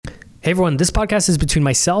Hey everyone, this podcast is between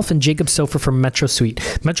myself and Jacob Sofer from Metro Suite.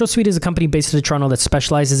 Metro Suite is a company based in Toronto that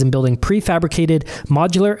specializes in building prefabricated,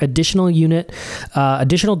 modular, additional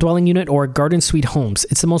dwelling unit or garden suite homes.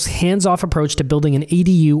 It's the most hands-off approach to building an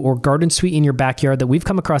ADU or garden suite in your backyard that we've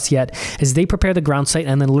come across yet, as they prepare the ground site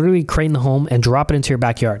and then literally crane the home and drop it into your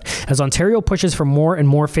backyard. As Ontario pushes for more and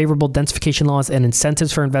more favorable densification laws and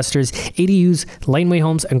incentives for investors, ADUs, laneway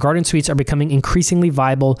homes, and garden suites are becoming increasingly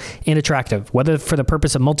viable and attractive. Whether for the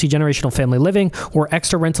purpose of multi-generational family living or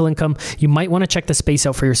extra rental income, you might want to check the space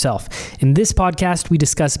out for yourself. In this podcast, we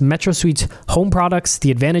discuss Metro Suite's home products, the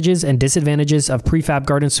advantages and disadvantages of prefab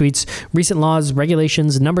garden suites, recent laws,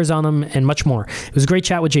 regulations, numbers on them, and much more. It was a great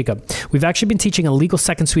chat with Jacob. We've actually been teaching a legal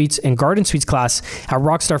second suites and garden suites class at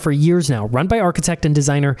Rockstar for years now, run by architect and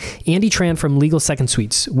designer Andy Tran from Legal Second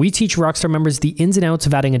Suites. We teach Rockstar members the ins and outs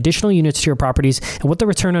of adding additional units to your properties and what the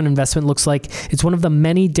return on investment looks like. It's one of the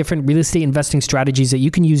many different real estate investing strategies that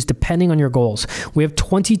you can use depending on your goals. We have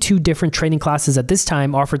 22 different training classes at this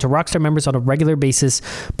time offered to Rockstar members on a regular basis,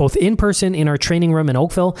 both in person in our training room in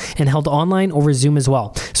Oakville and held online over Zoom as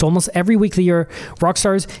well. So almost every week of the year,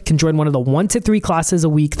 Rockstars can join one of the 1 to 3 classes a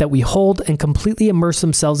week that we hold and completely immerse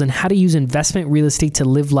themselves in how to use investment real estate to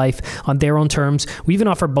live life on their own terms. We even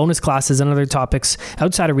offer bonus classes and other topics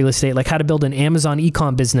outside of real estate, like how to build an Amazon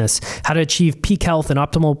e-com business, how to achieve peak health and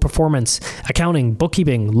optimal performance, accounting,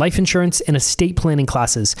 bookkeeping, life insurance, and estate planning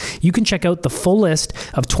classes. You can check out the full list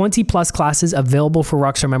of 20 plus classes available for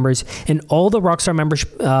Rockstar members and all the Rockstar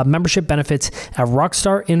membership benefits at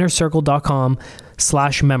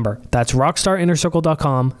rockstarinnercircle.com/member. That's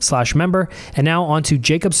rockstarinnercircle.com/member. And now on to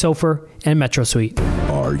Jacob Sofer and Metro Suite.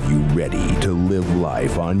 Are you ready to live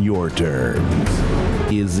life on your terms?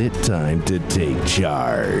 Is it time to take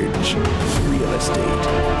charge? Real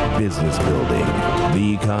estate, business building,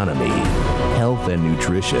 the economy, health and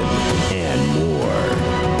nutrition, and more.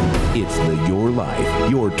 It's the Your Life,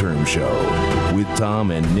 Your Term Show with Tom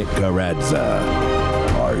and Nick Karadza.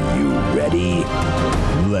 Are you ready?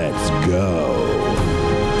 Let's go.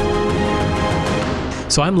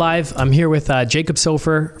 So I'm live. I'm here with Jacob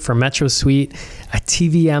Sofer from Metro Suite, a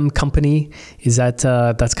TVM company. Is that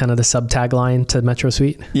that's kind of the sub tagline to Metro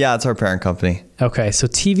Suite? Yeah, it's our parent company. Okay, so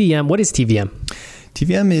TVM. What is TVM?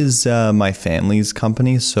 TVM is my family's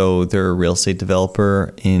company. So they're a real estate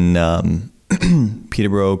developer in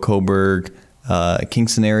Peterborough, Cobourg,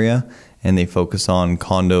 Kingston area, and they focus on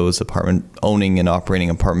condos, apartment owning and operating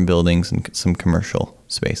apartment buildings, and some commercial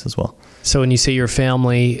space as well. So when you say your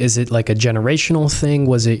family, is it like a generational thing?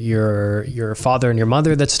 Was it your father and your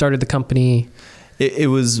mother that started the company? It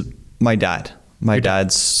was my dad. My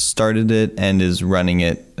dad started it and is running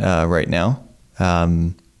it right now.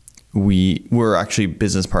 We were actually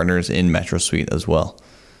business partners in Metro Suite as well.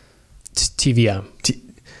 TVM.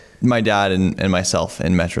 My dad and myself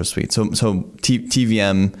in Metro Suite. So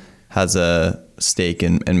TVM has a stake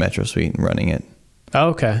in Metro Suite and running it. Oh,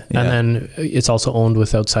 okay. Yeah. And then it's also owned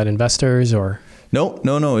with outside investors, or? No.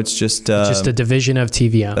 It's just a division of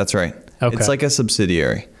TVM. That's right. Okay. It's like a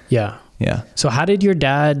subsidiary. Yeah. Yeah. So how did your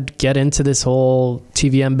dad get into this whole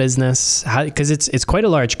TVM business? Because it's quite a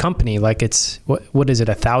large company. Like it's, what is it,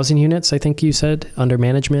 1,000 units, I think you said, under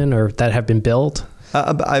management or that have been built?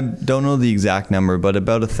 I don't know the exact number, but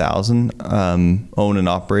about 1,000 owned and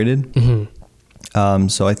operated. Mm-hmm.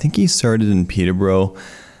 So I think he started in Peterborough,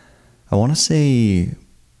 I want to say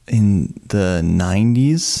in the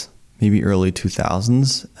 90s, maybe early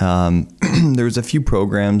 2000s. There was a few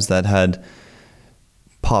programs that had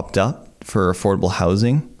popped up for affordable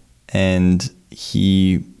housing, and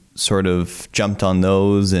he sort of jumped on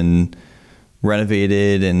those and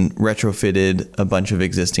renovated and retrofitted a bunch of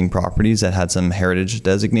existing properties that had some heritage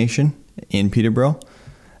designation in Peterborough,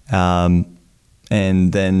 and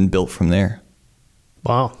then built from there.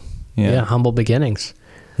 Wow. Yeah. Humble beginnings.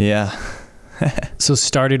 Yeah. So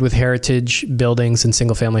started with heritage buildings and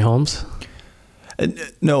single family homes?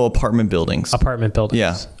 No, apartment buildings. Apartment buildings.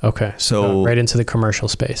 Yeah. Okay. So right into the commercial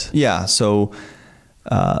space. Yeah. So,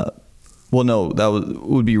 no, that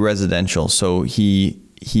would be residential. So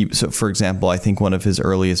so for example, I think one of his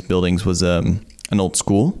earliest buildings was an old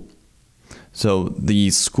school. So the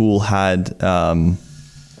school had a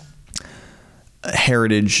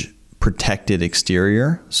heritage protected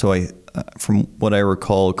exterior. So from what I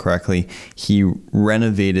recall correctly, he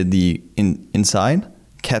renovated the inside,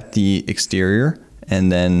 kept the exterior,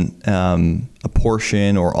 and then a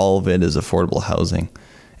portion or all of it is affordable housing.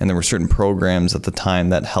 And there were certain programs at the time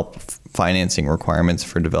that helped financing requirements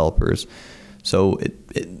for developers. So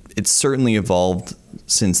it's certainly evolved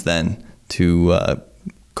since then to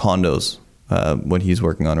condos, what he's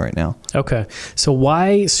working on right now. Okay. So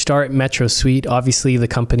why start Metro Suite? Obviously, the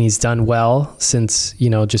company's done well since,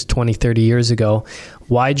 just 20, 30 years ago.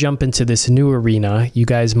 Why jump into this new arena? You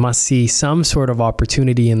guys must see some sort of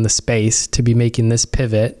opportunity in the space to be making this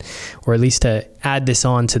pivot, or at least to add this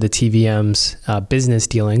on to the TVM's business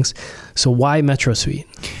dealings. So why Metro Suite?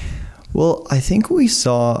 Well, I think we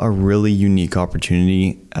saw a really unique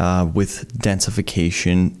opportunity with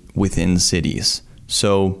densification within cities.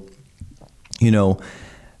 So,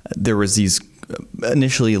 there was these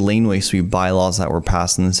initially laneway suite bylaws that were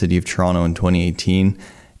passed in the city of Toronto in 2018.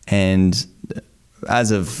 And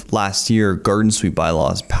as of last year, garden suite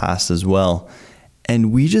bylaws passed as well.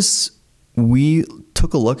 And we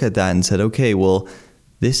took a look at that and said, okay, well,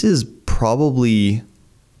 this is probably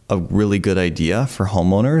a really good idea for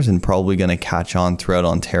homeowners and probably going to catch on throughout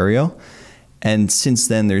Ontario. And since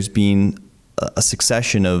then, there's been a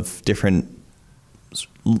succession of different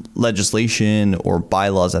legislation or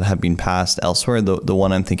bylaws that have been passed elsewhere. The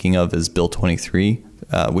one I'm thinking of is Bill 23,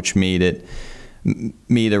 which made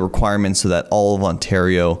a requirement so that all of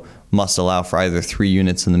Ontario must allow for either 3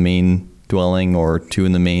 units in the main dwelling or 2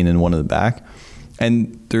 in the main and 1 in the back.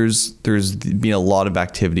 And there's been a lot of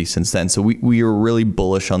activity since then. So we were really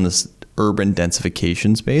bullish on this urban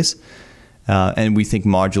densification space. And we think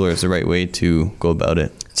modular is the right way to go about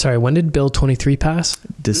it. Sorry, when did Bill 23 pass?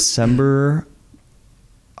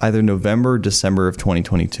 Either November or December of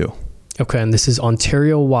 2022. Okay, and this is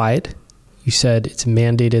Ontario-wide. You said it's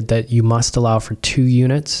mandated that you must allow for 2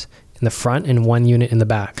 units in the front and 1 unit in the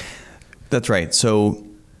back. That's right. So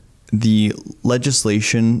the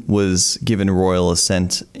legislation was given royal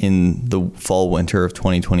assent in the fall-winter of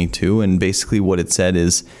 2022. And basically what it said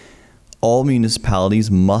is all municipalities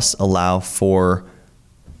must allow for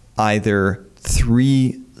either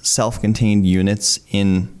 3 self-contained units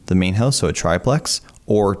in the main house, so a triplex,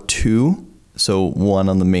 or 2, so 1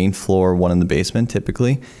 on the main floor, 1 in the basement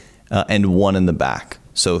typically, and 1 in the back.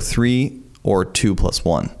 So 3 or 2 plus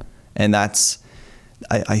 1. And that's,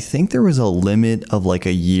 I think there was a limit of like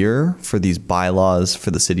a year for these bylaws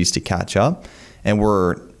for the cities to catch up. And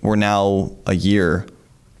we're now a year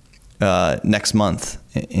next month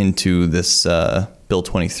into this Bill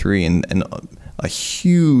 23, and a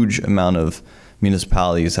huge amount of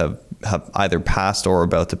municipalities have either passed or are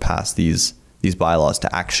about to pass these bylaws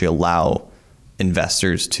to actually allow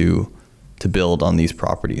investors to build on these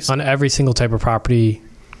properties. On every single type of property,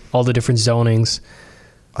 all the different zonings.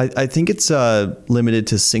 I think it's limited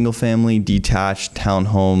to single family, detached,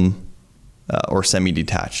 townhome, or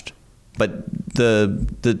semi-detached, but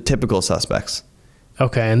the typical suspects.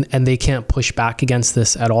 Okay, and they can't push back against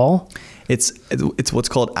this at all? It's what's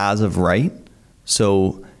called as of right.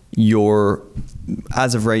 So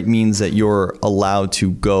as of right means that you're allowed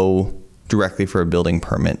to go directly for a building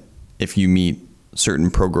permit if you meet certain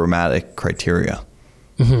programmatic criteria.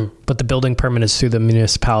 Mm-hmm. But the building permit is through the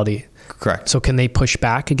municipality. Correct. So can they push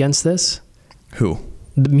back against this? Who?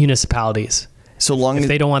 The municipalities. So long if as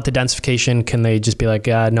they don't want the densification, can they just be like,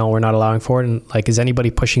 no, we're not allowing for it? And like, is anybody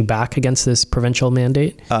pushing back against this provincial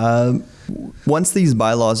mandate? Once these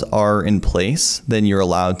bylaws are in place, then you're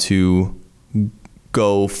allowed to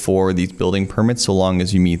go for these building permits so long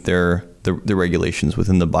as you meet the regulations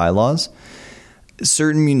within the bylaws.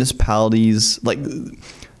 Certain municipalities, like,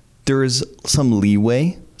 there is some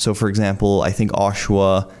leeway. So for example, I think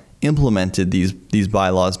Oshawa implemented these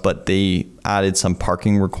bylaws, but they added some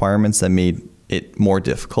parking requirements that made it more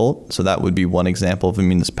difficult. So that would be one example of a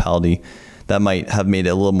municipality that might have made it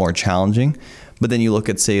a little more challenging. But then you look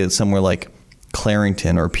at, say, somewhere like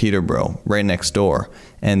Clarington or Peterborough right next door,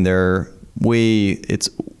 and it's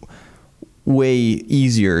way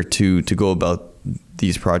easier to go about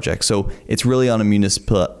these projects. So it's really on a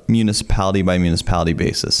municipality by municipality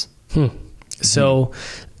basis. So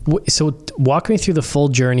walk me through the full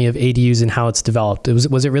journey of ADUs and how it's developed.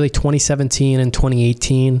 Was it really 2017 and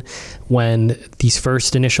 2018 when these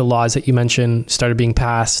first initial laws that you mentioned started being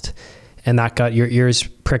passed, and that got your ears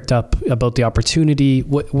pricked up about the opportunity?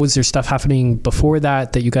 Was there stuff happening before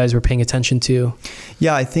that you guys were paying attention to?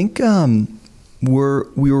 Yeah, I think we were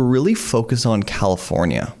really focused on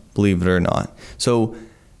California, believe it or not. So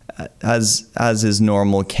as is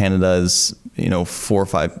normal, Canada is 4 or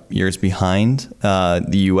 5 years behind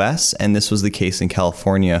the US, and this was the case in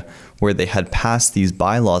California, where they had passed these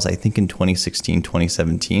bylaws, I think in 2016,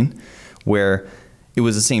 2017, where it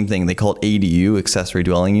was the same thing. They call it ADU, accessory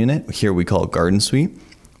dwelling unit. Here we call it garden suite.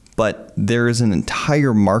 But there is an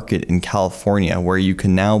entire market in California where you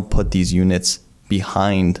can now put these units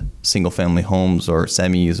behind single family homes or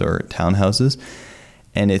semis or townhouses,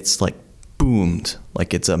 and it's like boomed.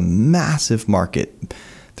 Like, it's a massive market.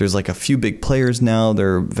 there's like a few big players now.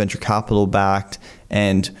 They're venture capital backed,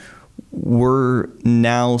 and we're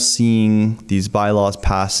now seeing these bylaws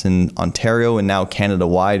pass in Ontario and now Canada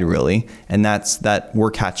wide, really, and that we're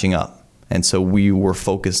catching up. And so we were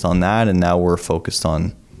focused on that, and now we're focused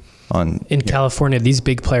on in California, these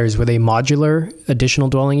big players, were they modular additional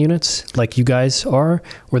dwelling units like you guys are?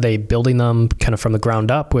 Were they building them kind of from the ground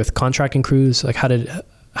up with contracting crews? Like how did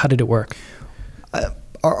it work?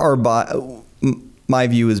 My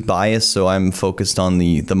view is biased, so I'm focused on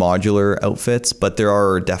the modular outfits, but there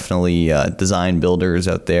are definitely design builders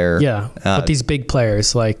out there. Yeah, but these big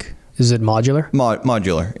players, like, is it modular?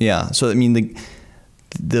 Modular, yeah. So I mean,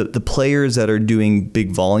 the players that are doing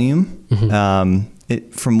big volume,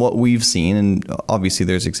 from what we've seen, and obviously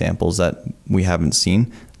there's examples that we haven't seen,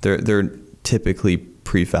 they're typically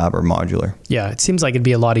prefab or modular. Yeah, it seems like it'd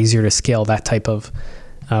be a lot easier to scale that type of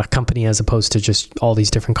company as opposed to just all these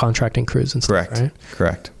different contracting crews and stuff, right?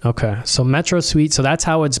 Correct. Okay. So Metro Suite, so that's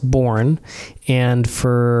how it's born. And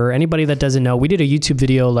for anybody that doesn't know, we did a YouTube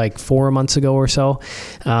video like 4 months ago or so,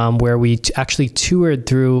 where we actually toured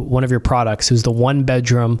through one of your products. It was the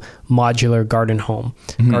 1-bedroom modular garden home,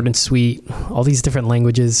 garden suite, all these different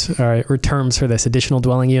languages or terms for this additional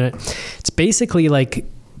dwelling unit. It's basically like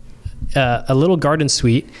a little garden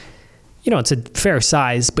suite. You know, it's a fair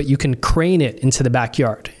size, but you can crane it into the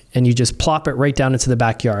backyard and you just plop it right down into the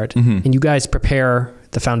backyard and you guys prepare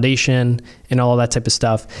the foundation and all of that type of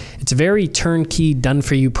stuff. It's a very turnkey, done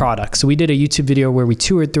for you product. So we did a YouTube video where we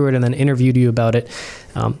toured through it and then interviewed you about it.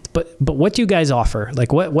 But what do you guys offer?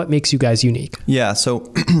 Like what makes you guys unique? Yeah. So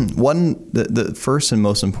the first and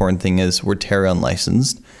most important thing is we're Tarion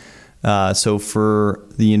licensed. So for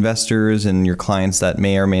the investors and your clients that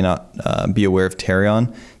may or may not be aware of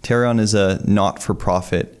Tarion is a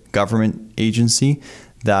not-for-profit government agency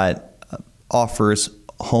that offers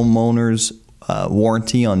homeowners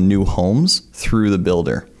warranty on new homes through the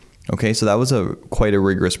builder. Okay, so that was quite a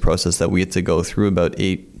rigorous process that we had to go through, about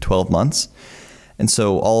 12 months. And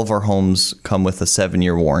so all of our homes come with a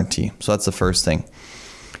 7-year warranty. So that's the first thing.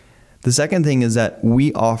 The second thing is that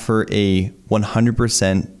we offer a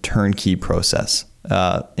 100% turnkey process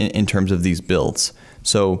in terms of these builds.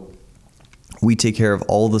 So we take care of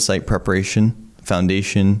all the site preparation,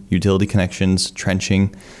 foundation, utility connections,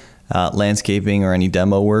 trenching, landscaping, or any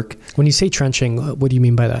demo work. When you say trenching, what do you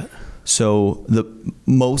mean by that? So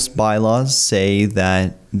most bylaws say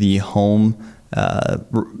that the home,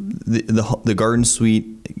 the garden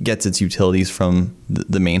suite gets its utilities from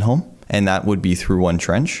the main home, and that would be through one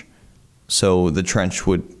trench. So the trench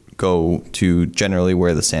would go to generally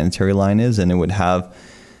where the sanitary line is, and it would have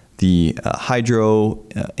the hydro,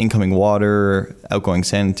 incoming water, outgoing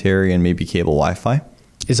sanitary, and maybe cable Wi-Fi.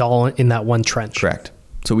 Is all in that one trench? Correct.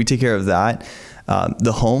 So we take care of that.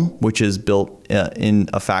 The home, which is built in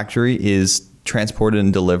a factory, is transported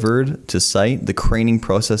and delivered to site. The craning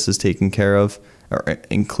process is taken care of or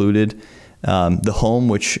included. The home,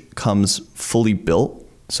 which comes fully built,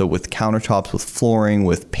 so with countertops, with flooring,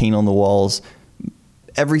 with paint on the walls,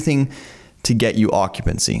 everything to get you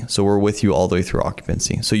occupancy. So we're with you all the way through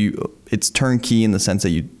occupancy. So it's turnkey in the sense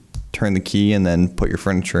that you turn the key and then put your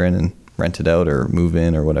furniture in and rent it out or move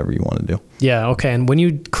in or whatever you want to do. Yeah, okay. And when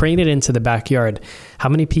you crane it into the backyard, how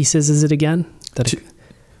many pieces is it again?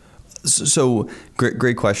 So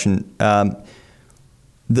great question.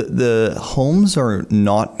 The homes are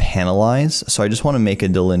not panelized, so I just want to make a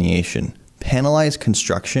delineation. Panelized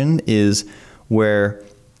construction is where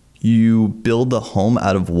you build the home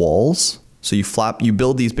out of walls. So you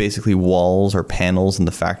build these basically walls or panels in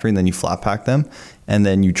the factory, and then you flat pack them, and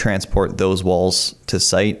then you transport those walls to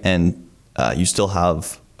site, and you still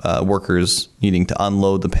have workers needing to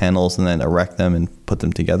unload the panels and then erect them and put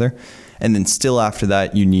them together. And then still after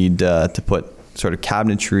that, you need to put sort of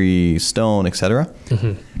cabinetry, stone, etc.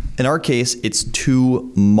 In our case, it's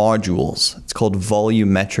 2 modules. It's called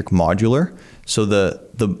volumetric modular. So the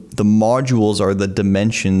modules are the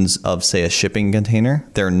dimensions of, say, a shipping container.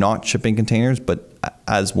 They're not shipping containers, but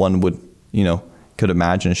as one would, could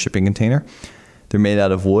imagine a shipping container. They're made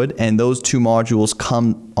out of wood, and those 2 modules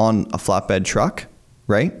come on a flatbed truck,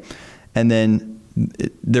 right? And then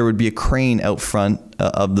there would be a crane out front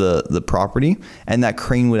of the property, and that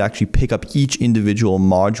crane would actually pick up each individual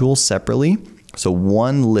module separately. So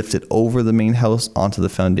 1 lifted over the main house onto the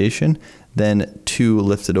foundation, then 2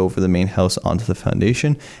 lifted over the main house onto the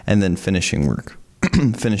foundation, and then finishing work.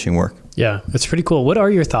 Yeah, it's pretty cool. What are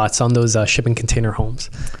your thoughts on those shipping container homes?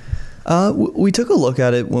 We took a look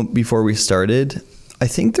at it before we started. I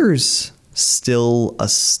think there's still a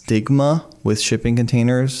stigma with shipping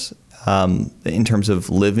containers in terms of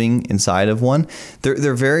living inside of one.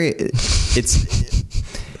 They're very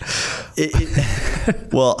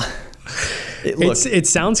It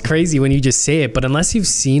sounds crazy when you just say it, but unless you've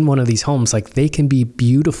seen one of these homes, like they can be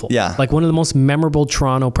beautiful. Yeah. Like one of the most memorable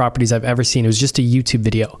Toronto properties I've ever seen. It was just a YouTube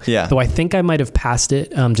video. Yeah. Though I think I might have passed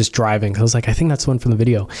it just driving. I was like, I think that's one from the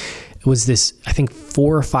video. It was this, I think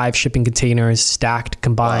 4 or 5 shipping containers stacked,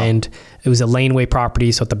 combined. Wow. It was a laneway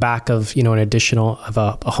property. So at the back of, an additional of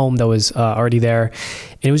a home that was already there.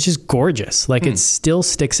 And it was just gorgeous. Like it still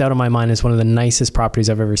sticks out in my mind as one of the nicest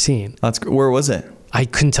properties I've ever seen. Where was it? I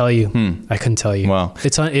couldn't tell you. I couldn't tell you. Wow.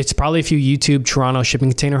 It's probably, if you YouTube Toronto shipping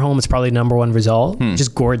container home, it's probably number one result.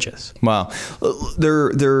 Just gorgeous. Wow.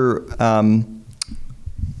 They're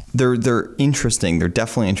interesting. They're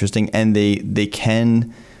definitely interesting. And they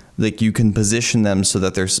can, like, you can position them so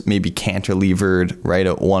that there's maybe cantilevered, right,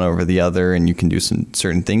 one over the other, and you can do some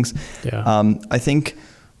certain things. Yeah. I think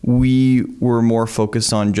we were more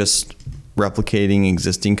focused on just replicating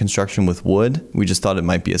existing construction with wood. We just thought it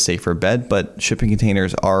might be a safer bet, but shipping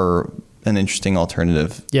containers are an interesting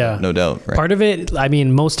alternative. Yeah. No doubt. Right? Part of it, I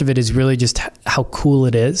mean, most of it is really just how cool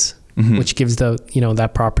it is, which gives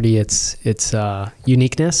that property its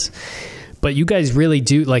uniqueness. But you guys really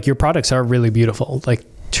do, like, your products are really beautiful. Like,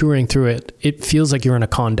 touring through it, it feels like you're in a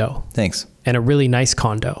condo. Thanks. And a really nice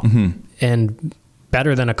condo. And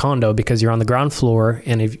better than a condo because you're on the ground floor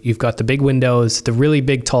and you've got the big windows, the really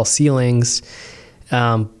big tall ceilings,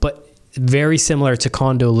 but very similar to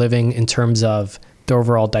condo living in terms of the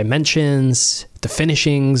overall dimensions. The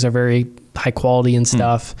finishings are very high quality and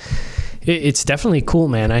stuff. It's definitely cool,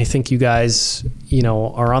 man. I think you guys,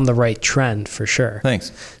 are on the right trend for sure.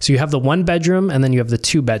 Thanks. So you have the 1 bedroom and then you have the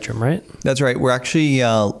 2 bedroom, right? That's right. We're actually,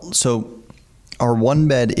 so our 1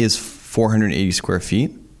 bed is 480 square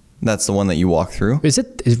feet. That's the one that you walk through. Is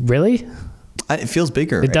it really? It feels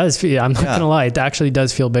bigger. It does feel, I'm not going to lie. It actually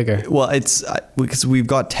does feel bigger. Well, it's because we've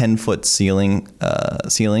got 10-foot ceilings.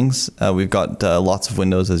 We've got lots of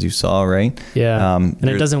windows, as you saw, right? Yeah. And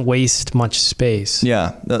it doesn't waste much space.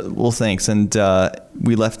 Yeah. Well, thanks. And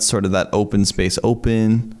we left sort of that open space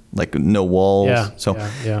open, like no walls. Yeah. So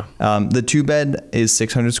yeah. The 2-bed is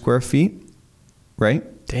 600 square feet, right?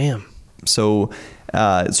 Damn. So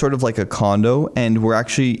it's sort of like a condo, and we're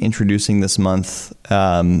actually introducing this month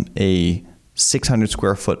a 600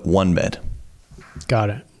 square foot 1 bed.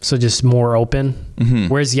 Got it. So just more open.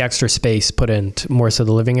 Where's the extra space put in? More so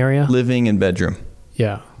the living area? Living and bedroom.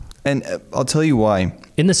 Yeah. And I'll tell you why.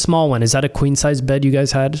 In the small one, is that a queen size bed you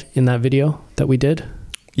guys had in that video that we did?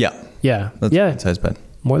 Yeah. Yeah. That's a queen size bed.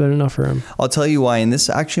 More than enough room. I'll tell you why, and this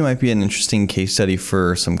actually might be an interesting case study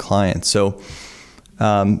for some clients. So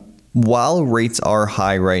while rates are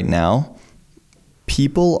high right now,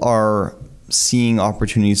 people are seeing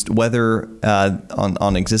opportunities, whether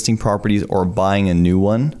on existing properties or buying a new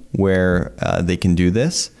one where they can do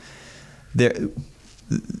this.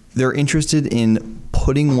 They're interested in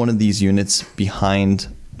putting one of these units behind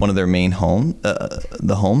one of their main home,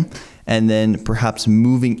 the home, and then perhaps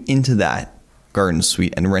moving into that garden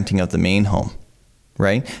suite and renting out the main home,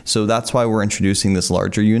 right? So that's why we're introducing this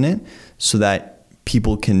larger unit so that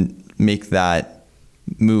people can make that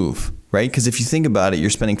move, right? Because if you think about it, you're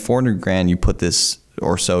spending $400,000, you put this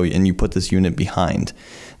or so, and you put this unit behind.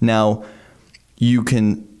 Now, you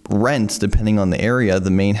can rent, depending on the area, the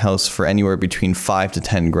main house for anywhere between $5,000 to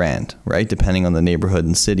 $10,000, right? Depending on the neighborhood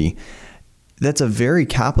and city. That's a very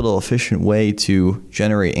capital efficient way to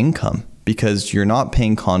generate income because you're not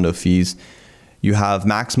paying condo fees. You have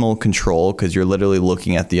maximal control because you're literally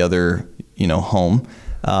looking at the other, home,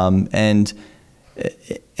 and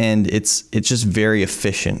it's just very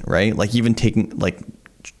efficient, right? Like even taking like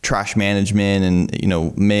trash management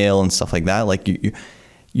and mail and stuff like that. Like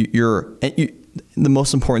you're the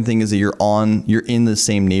most important thing is that you're in the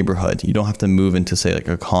same neighborhood. You don't have to move into, say, like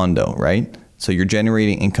a condo, right? So you're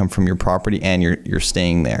generating income from your property and you're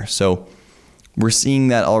staying there. So we're seeing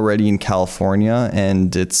that already in California,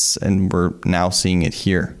 and we're now seeing it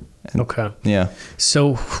here. Okay. Yeah.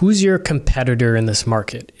 So who's your competitor in this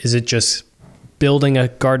market? Is it just building a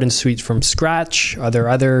garden suite from scratch? Are there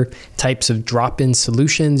other types of drop-in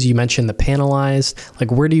solutions? You mentioned the panelized.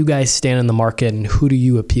 Like, where do you guys stand in the market, and who do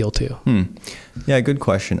you appeal to? Yeah, good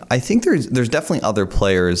question. I think there's definitely other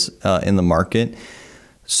players in the market.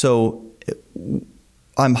 So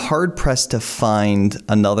I'm hard pressed to find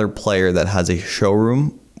another player that has a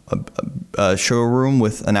showroom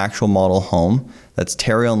with an actual model home that's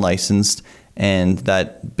Terrain licensed and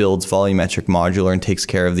that builds volumetric modular and takes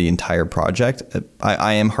care of the entire project.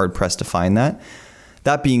 I am hard pressed to find that.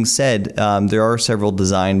 That being said, there are several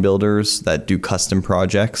design builders that do custom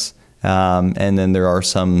projects, and then there are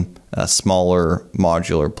some smaller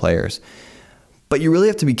modular players. But you really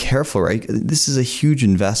have to be careful, right? This is a huge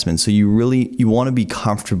investment. So you want to be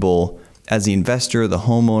comfortable as the investor, the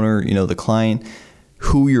homeowner, the client,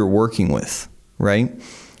 who you're working with, right?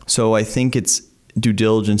 So I think due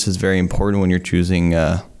diligence is very important when you're choosing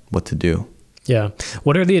what to do. Yeah.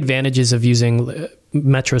 What are the advantages of using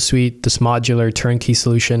Metro Suite, this modular turnkey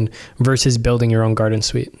solution, versus building your own garden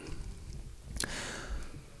suite?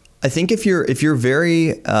 I think if you're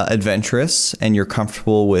very adventurous and you're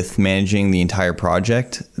comfortable with managing the entire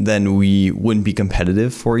project, then we wouldn't be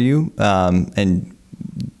competitive for you, and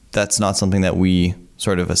that's not something that we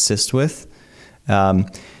sort of assist with.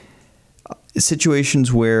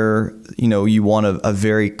 Situations where you want a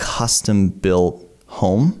very custom built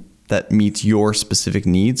home that meets your specific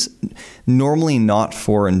needs, normally not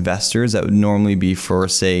for investors. That would normally be for,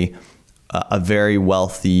 say, a very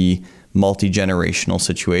wealthy multi-generational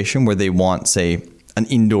situation where they want, say, an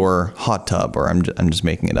indoor hot tub, or I'm just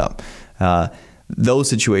making it up. Those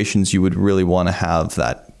situations you would really want to have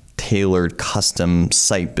that tailored, custom,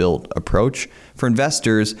 site-built approach. For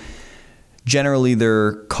investors, generally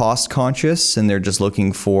they're cost conscious and they're just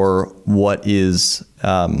looking for what is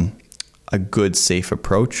a good, safe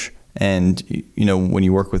approach. And when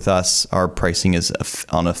you work with us, our pricing is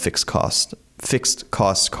on a fixed cost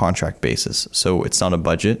contract basis. So it's not a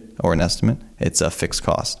budget or an estimate, it's a fixed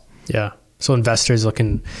cost. Yeah. So investors are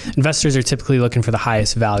typically looking for the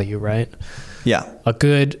highest value, right? Yeah. A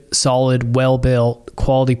good, solid, well-built,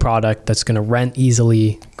 quality product that's going to rent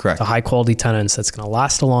easily. Correct. To high quality tenants that's going to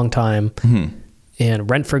last a long time. Mm-hmm. And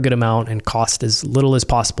rent for a good amount and cost as little as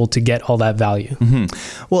possible to get all that value.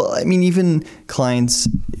 Mm-hmm. Well, I mean, even clients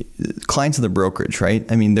of the brokerage, right?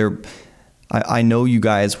 I mean, I know you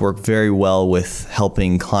guys work very well with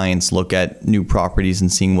helping clients look at new properties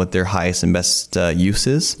and seeing what their highest and best use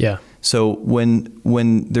is. Yeah. So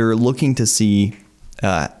when they're looking to see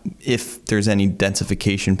if there's any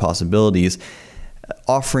densification possibilities,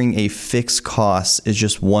 offering a fixed cost is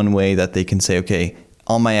just one way that they can say, okay,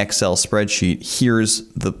 on my Excel spreadsheet, here's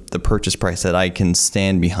the purchase price that I can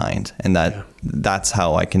stand behind, and that's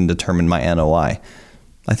how I can determine my NOI.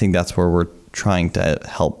 I think that's where we're trying to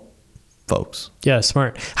help folks. Yeah,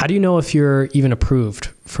 smart. How do you know if you're even approved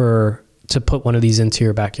to put one of these into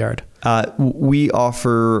your backyard? We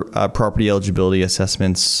offer property eligibility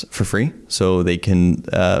assessments for free, so they can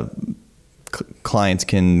clients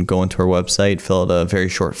can go into our website, fill out a very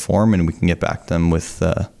short form, and we can get back to them with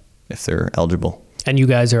if they're eligible. And you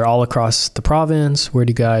guys are all across the province. Where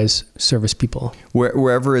do you guys service people?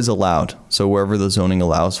 Wherever is allowed. So wherever the zoning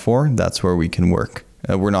allows for, that's where we can work.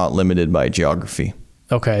 We're not limited by geography.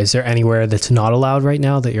 Okay. Is there anywhere that's not allowed right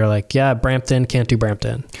now that you're like, yeah, Brampton, can't do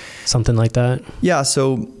Brampton? Something like that? Yeah.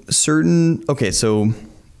 So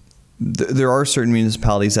there are certain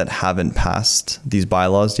municipalities that haven't passed these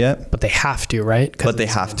bylaws yet. But they have to, right? But they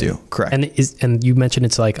have to, correct. And you mentioned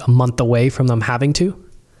it's like a month away from them having to?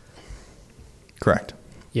 Correct.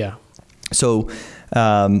 Yeah. So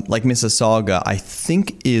like Mississauga, I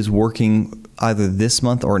think is working either this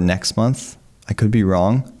month or next month, I could be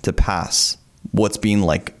wrong, to pass what's been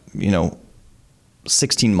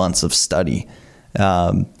 16 months of study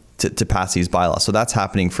to pass these bylaws. So that's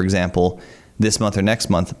happening, for example, this month or next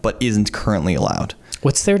month, but isn't currently allowed.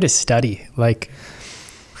 What's there to study? Like,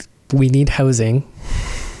 we need housing.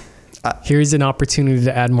 Here's an opportunity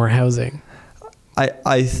to add more housing.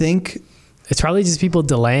 I think it's probably just people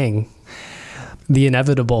delaying the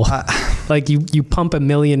inevitable. Like you pump 1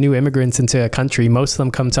 million new immigrants into a country. Most of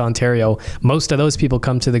them come to Ontario. Most of those people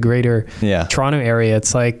come to the greater Toronto area.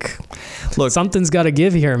 It's like, look, something's got to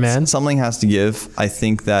give here, man. Something has to give. I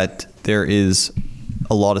think that there is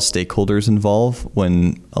a lot of stakeholders involved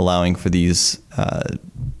when allowing for these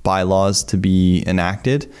bylaws to be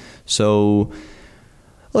enacted. So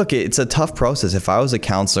look, it's a tough process. If I was a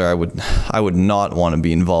counselor, I would not want to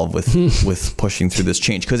be involved with pushing through this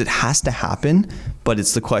change, because it has to happen, but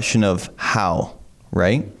it's the question of how,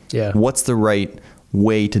 right? Yeah. What's the right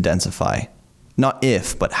way to densify? Not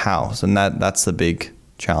if, but how. So that's the big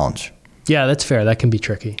challenge. Yeah, that's fair. That can be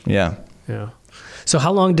tricky. Yeah. Yeah. So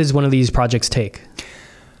how long does one of these projects take?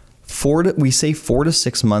 We say 4 to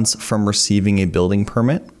 6 months from receiving a building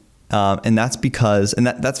permit. And that's because,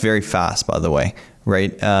 that's very fast, by the way,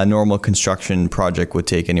 right? A normal construction project would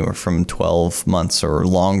take anywhere from 12 months or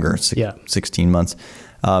longer, 16 months.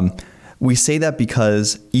 We say that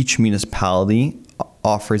because each municipality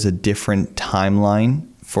offers a different timeline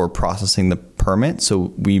for processing the permit.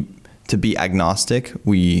 So to be agnostic,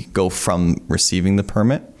 we go from receiving the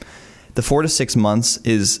permit. The 4 to 6 months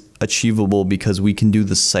is achievable because we can do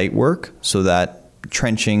the site work, so that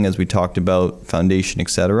trenching, as we talked about, foundation,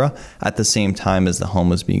 etc., at the same time as the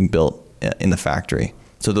home is being built. in the factory.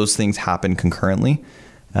 So those things happen concurrently.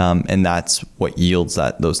 And that's what yields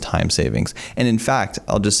those time savings. And in fact,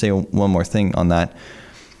 I'll just say one more thing on that.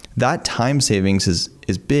 That time savings is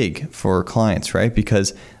big for clients, right?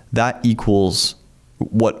 Because that equals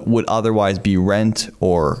what would otherwise be rent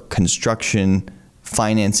or construction,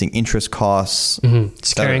 financing, interest costs. Mm-hmm.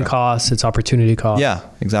 It's carrying costs, it's opportunity costs. Yeah,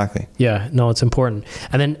 exactly. Yeah, no, it's important.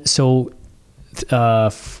 And then, so,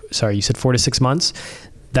 sorry, you said 4 to 6 months.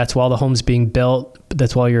 That's while the home's being built.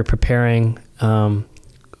 That's while you're preparing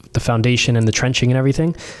the foundation and the trenching and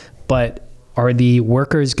everything. But are the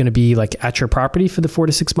workers going to be like at your property for the 4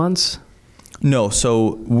 to 6 months? No.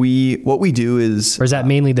 So what we do is, or is that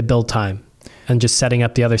mainly the build time, and just setting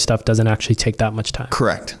up the other stuff doesn't actually take that much time?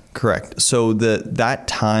 Correct. So that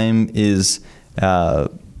time is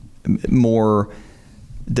more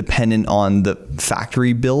dependent on the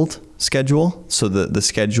factory build schedule. So the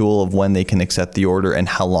schedule of when they can accept the order and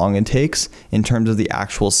how long it takes. In terms of the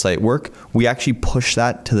actual site work, we actually push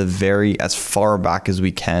that to as far back as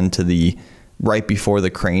we can to the right before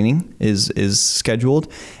the craning is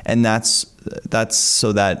scheduled. And that's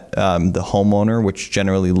so that the homeowner, which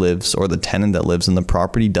generally lives, or the tenant that lives in the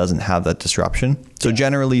property, doesn't have that disruption. So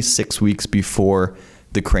generally 6 weeks before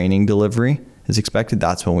the craning delivery is expected,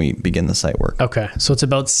 that's when we begin the site work. Okay. So it's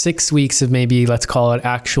about 6 weeks of maybe, let's call it,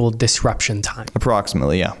 actual disruption time.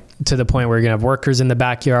 Approximately, yeah. To the point where you're going to have workers in the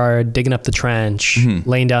backyard, digging up the trench,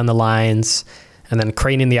 laying down the lines, and then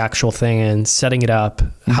craning the actual thing and setting it up.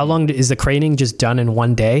 Mm-hmm. How long is the craning just done in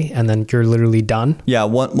one day, and then you're literally done? Yeah,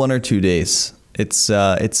 one or 2 days. It's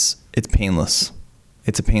painless.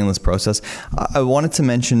 It's a painless process. I wanted to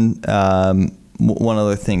mention one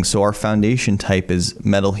other thing. So our foundation type is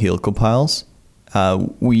metal helical piles.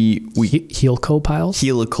 Helical piles?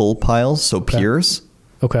 Helical piles, so piers.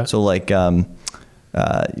 Okay. So like,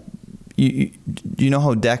 you know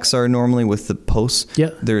how decks are normally with the posts? Yeah.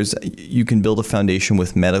 You can build a foundation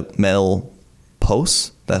with metal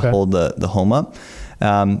posts that hold the home up.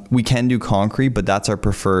 We can do concrete, but that's our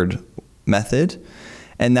preferred method.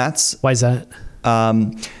 And that's... Why is that?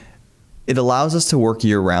 It allows us to work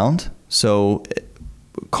year round. So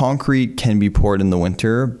concrete can be poured in the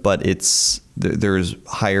winter, but there's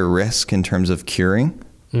higher risk in terms of curing,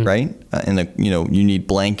 right? And you need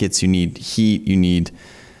blankets, you need heat, you need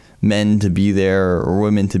men to be there or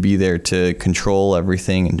women to be there to control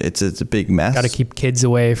everything, and it's a big mess. Got to keep kids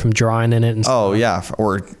away from drawing in it and stuff. Oh yeah,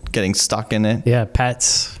 or getting stuck in it. Yeah,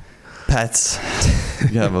 pets.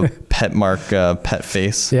 You have a pet mark, pet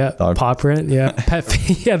face. Yeah, paw print. Yeah,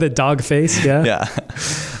 yeah, the dog face. Yeah.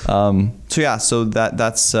 Yeah. So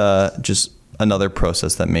that's just another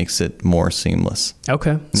process that makes it more seamless.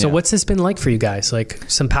 Okay. So what's this been like for you guys? Like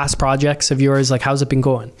some past projects of yours? Like how's it been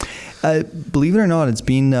going? Believe it or not, it's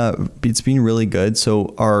been really good.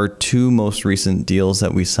 So our 2 most recent deals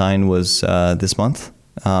that we signed was this month.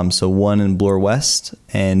 So one in Bloor West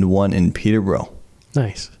and one in Peterborough.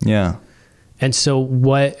 Nice. Yeah. And so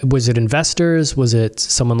what was it? Investors? Was it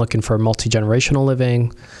someone looking for multi-generational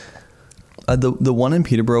living? The one in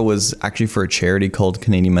Peterborough was actually for a charity called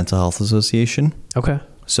Canadian Mental Health Association. Okay.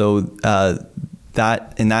 So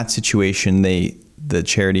that in that situation, the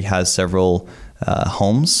charity has several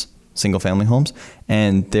homes, single family homes,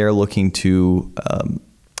 and they're looking to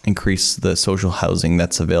increase the social housing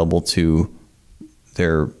that's available to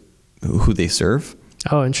who they serve.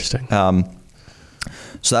 Oh, interesting.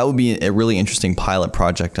 So that would be a really interesting pilot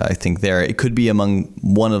project, I think, there. It could be among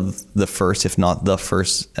one of the first, if not the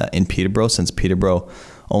first, in Peterborough, since Peterborough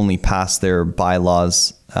only passed their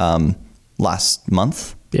bylaws last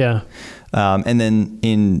month. Yeah. And then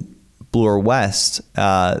in Bloor West,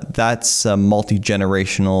 that's a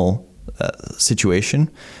multi-generational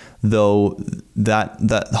situation, though that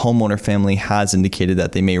homeowner family has indicated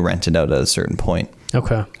that they may rent it out at a certain point.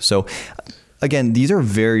 Okay. So again, these are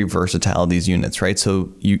very versatile, these units, right?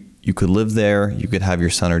 So you could live there, you could have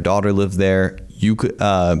your son or daughter live there, you could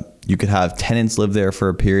have tenants live there for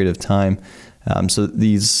a period of time. So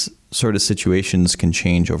these sort of situations can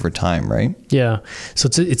change over time, right? Yeah. So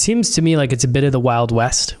it seems to me like it's a bit of the Wild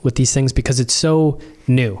West with these things because it's so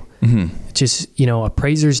new. Mm-hmm. It's just,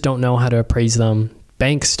 appraisers don't know how to appraise them.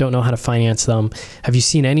 Banks don't know how to finance them. Have you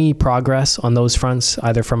seen any progress on those fronts,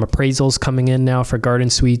 either from appraisals coming in now for garden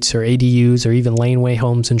suites or ADUs or even laneway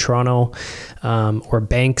homes in Toronto, or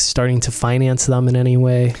banks starting to finance them in any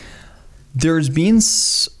way? There's been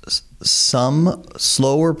some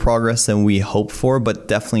slower progress than we hoped for, but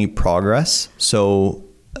definitely progress. So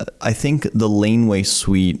I think the laneway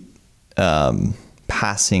suite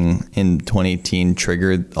passing in 2018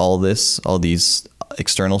 triggered all these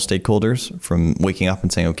external stakeholders from waking up and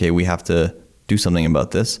saying, okay, we have to do something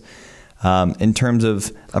about this. In terms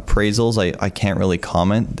of appraisals, I can't really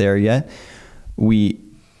comment there yet. We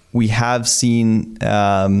have seen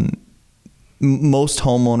most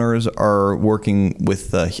homeowners are working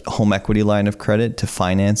with the home equity line of credit to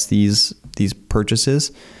finance these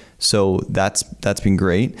purchases. So that's been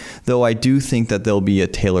great. Though I do think that there'll be a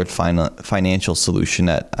tailored financial solution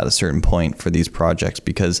at a certain point for these projects,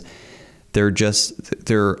 because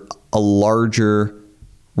they're a larger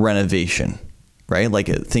renovation, right? Like,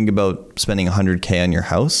 think about spending $100K on your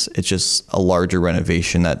house. It's just a larger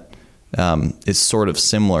renovation that is sort of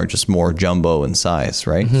similar, just more jumbo in size,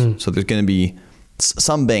 right? Mm-hmm. So there's going to be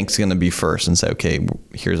some banks going to be first and say, okay,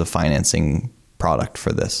 here's a financing product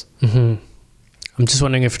for this. Mm-hmm. I'm just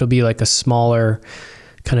wondering if it'll be like a smaller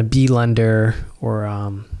kind of B lender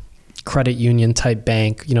or credit union type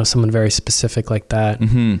bank, someone very specific like that,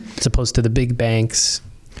 mm-hmm. as opposed to the big banks.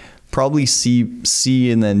 Probably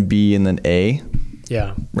C and then B and then A.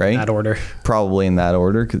 Yeah. Right. In that order. Probably in that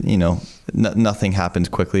order. 'Cause, nothing happens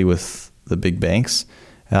quickly with the big banks.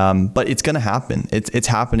 But it's going to happen. It's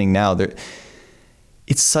happening now.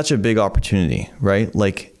 It's such a big opportunity, right?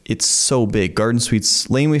 Like, it's so big. Garden Suites,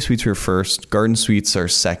 Laneway Suites were first. Garden Suites are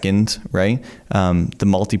second, right? The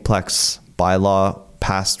multiplex bylaw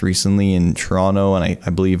passed recently in Toronto, and I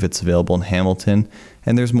believe it's available in Hamilton.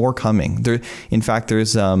 And there's more coming. In fact,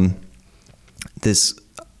 there's this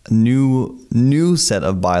new set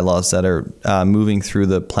of bylaws that are moving through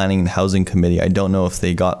the Planning and Housing Committee. I don't know if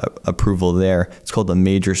they got approval there. It's called the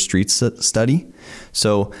Major Streets Study.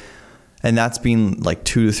 So, and that's been like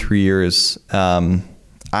 2 to 3 years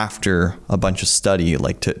after a bunch of study,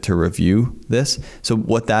 like to review this. So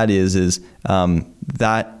what that is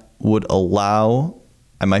that would allow,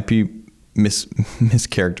 I might be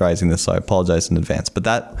mischaracterizing this, so I apologize in advance, but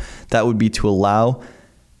that would be to allow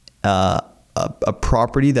a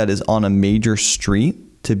property that is on a major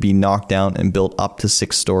street to be knocked down and built up to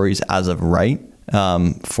 6 stories as of right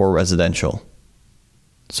for residential.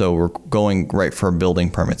 So we're going right for a building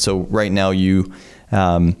permit. So right now you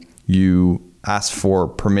ask for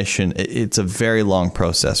permission. It's a very long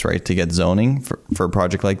process, right, to get zoning for a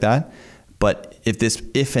project like that. But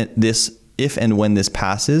if and when this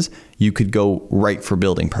passes, you could go right for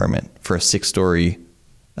building permit for a 6-story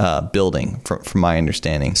building, from my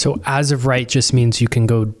understanding. So as of right just means you can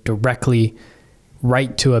go directly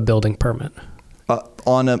right to a building permit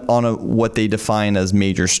on a what they define as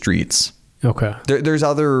major streets. Okay. There's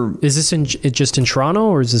other. Is this just in Toronto,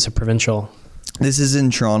 or is this a provincial? This is in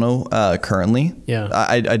Toronto currently. Yeah.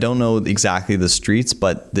 I don't know exactly the streets,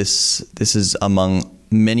 but this is among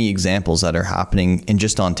many examples that are happening in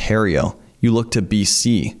just Ontario. You look to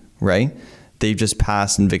BC, right? They've just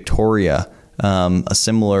passed in Victoria a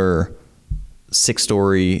similar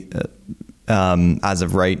 6-story as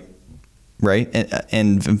of right?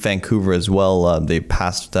 And in Vancouver as well, they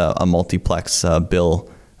passed a multiplex bill,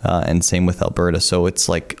 and same with Alberta. So it's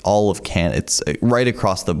like all of Canada. It's right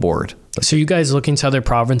across the board. So you guys looking to other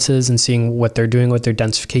provinces and seeing what they're doing with their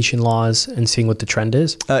densification laws and seeing what the trend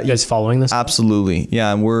is? You guys following this? Absolutely.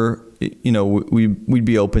 Yeah. And we'd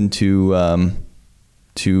be open to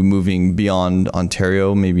moving beyond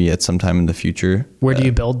Ontario, maybe at some time in the future. Where do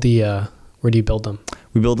you build them?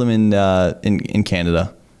 We build them in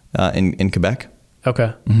Canada, in Quebec.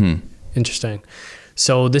 Okay. Mm-hmm. Interesting.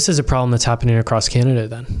 So this is a problem that's happening across Canada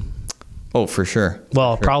then? Oh, for sure.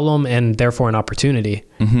 Well, a problem and therefore an opportunity.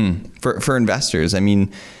 Mm-hmm. For investors. I mean,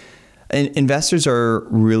 investors are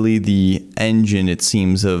really the engine, it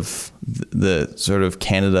seems, of the sort of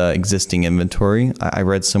Canada existing inventory. I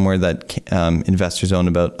read somewhere that investors own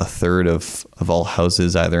about a third of all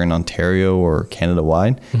houses either in Ontario or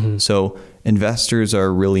Canada-wide. Mm-hmm. So investors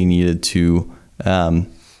are really needed to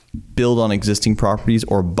build on existing properties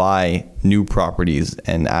or buy new properties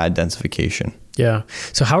and add densification. Yeah.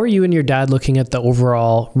 So how are you and your dad looking at the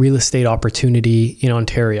overall real estate opportunity in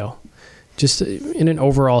Ontario? Just in an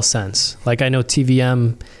overall sense. Like, I know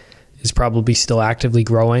TVM is probably still actively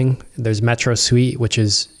growing. There's Metro Suite, which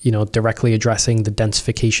is, directly addressing the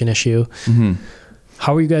densification issue. Mm-hmm.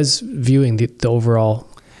 How are you guys viewing the overall?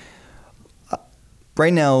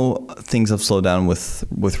 Right now, things have slowed down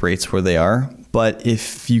with rates where they are. But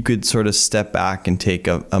if you could sort of step back and take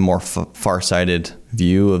a more far-sighted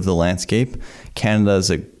view of the landscape, Canada is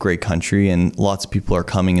a great country and lots of people are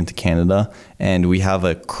coming into Canada, and we have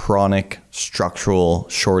a chronic structural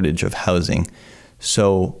shortage of housing.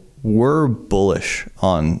 So we're bullish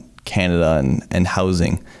on Canada and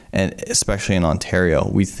housing, and especially in Ontario.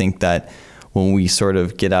 We think that when we sort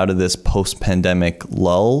of get out of this post-pandemic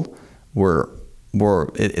lull,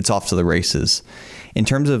 it's off to the races. In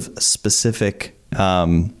terms of specific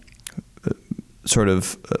sort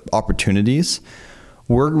of opportunities,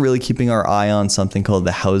 we're really keeping our eye on something called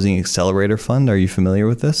the Housing Accelerator Fund. Are you familiar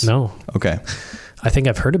with this? No. Okay. I think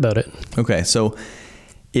I've heard about it. Okay. So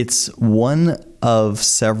it's one of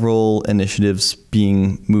several initiatives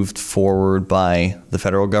being moved forward by the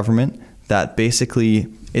federal government that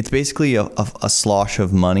it's basically a slosh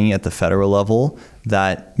of money at the federal level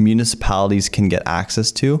that municipalities can get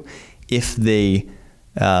access to if they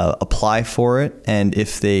apply for it and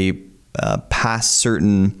if they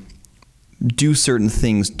do certain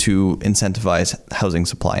things to incentivize housing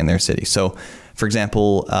supply in their city. So, for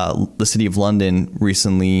example, the City of London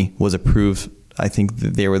recently was approved. I think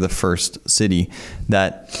they were the first city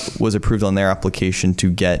that was approved on their application to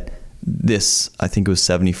get this. I think it was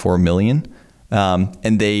 74 million.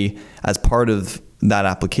 And they, as part of that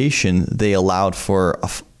application, they allowed for a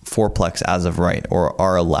fourplex as of right, or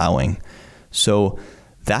are allowing. So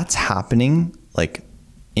that's happening like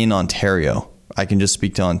in Ontario. I can just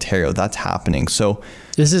speak to Ontario. That's happening. So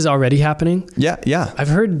this is already happening? Yeah. I've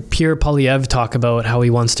heard Pierre Poilievre talk about how he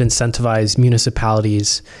wants to incentivize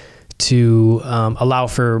municipalities to allow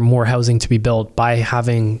for more housing to be built by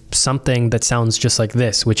having something that sounds just like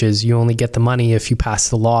this, which is you only get the money if you pass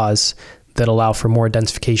the laws that allow for more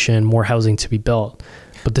densification, more housing to be built.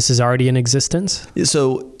 But this is already in existence?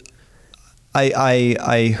 So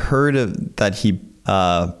I heard that he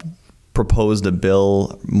proposed a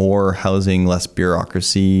bill, more housing, less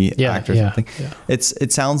bureaucracy act or something. Yeah.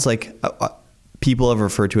 It sounds like people have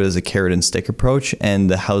referred to it as a carrot and stick approach, and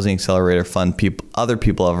the Housing Accelerator Fund, other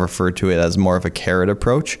people have referred to it as more of a carrot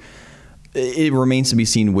approach. It remains to be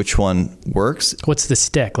seen which one works. What's the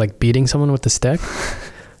stick? Like beating someone with the stick?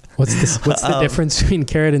 What's the difference between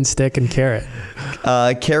carrot and stick and carrot?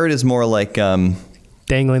 Carrot is more like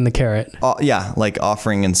dangling the carrot. Like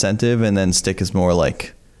offering incentive, and then stick is more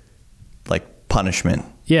like punishment.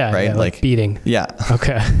 Yeah, right. Yeah, like beating. Yeah.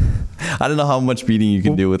 Okay. I don't know how much beating you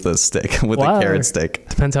can do with a stick, with a carrot stick.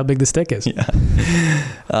 Depends how big the stick is. Yeah.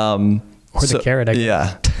 Or the carrot.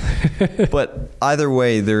 Yeah. But either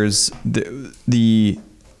way, there's the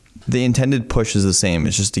intended push is the same.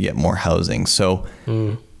 It's just to get more housing. So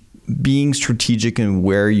being strategic in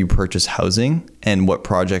where you purchase housing and what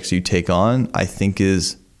projects you take on, I think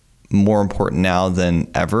is more important now than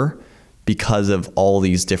ever because of all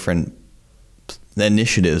these different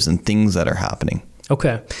initiatives and things that are happening.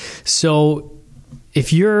 Okay. So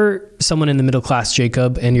if you're someone in the middle class,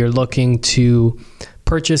 Jacob, and you're looking to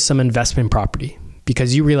purchase some investment property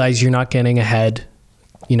because you realize you're not getting ahead,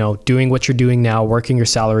 doing what you're doing now, working your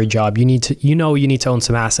salary job, you need to own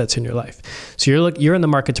some assets in your life. So you're in the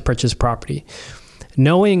market to purchase property.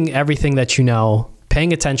 Knowing everything that you know,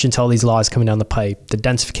 paying attention to all these laws coming down the pipe, the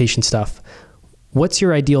densification stuff, what's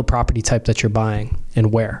your ideal property type that you're buying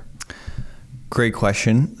and where? Great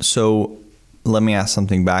question. So let me ask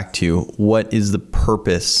something back to you. What is the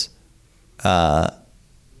purpose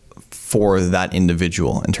for that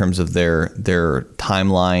individual in terms of their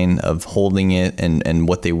timeline of holding it and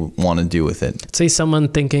what they want to do with it? Say someone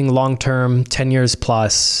thinking long-term, 10 years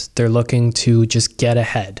plus, they're looking to just get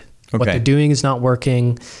ahead. Okay. What they're doing is not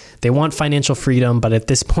working. They want financial freedom, but at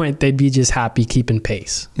this point, they'd be just happy keeping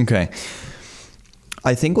pace. Okay.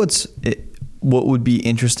 I think what would be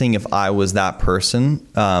interesting if I was that person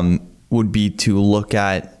would be to look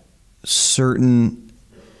at certain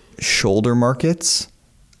shoulder markets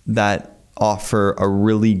that offer a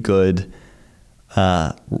really good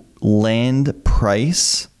land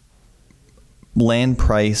price rent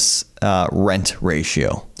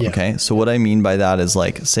ratio. Yeah. Okay. So what I mean by that is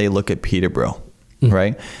say, look at Peterborough,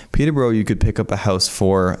 right? Peterborough, you could pick up a house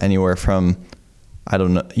for anywhere from, I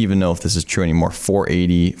don't even know if this is true anymore,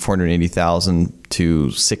 480,000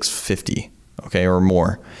 to 650, okay, or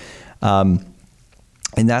more. In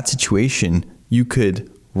that situation, you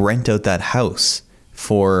could rent out that house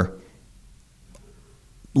for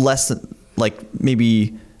less than,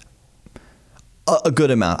 maybe a good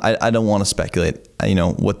amount. I don't want to speculate,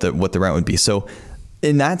 what the rent would be. So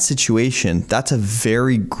in that situation, that's a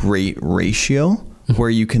very great ratio where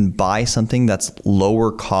you can buy something that's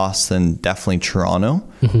lower cost than definitely Toronto,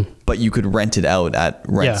 but you could rent it out at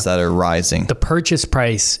rents that are rising. The purchase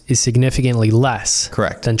price is significantly less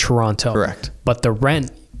than Toronto. Correct. But the rent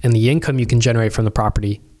and the income you can generate from the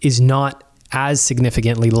property is not as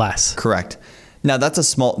significantly less. Correct. Now this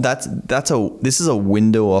is a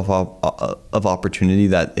window of opportunity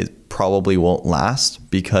that it probably won't last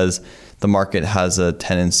because the market has a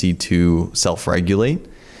tendency to self-regulate.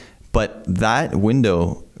 But that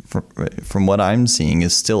window, from what I'm seeing,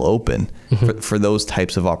 is still open for those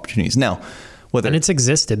types of opportunities. Now, and it's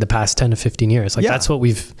existed the past 10 to 15 years. That's what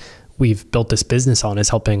we've we've built this business on, is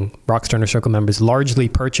helping Rockstar Inner Circle members largely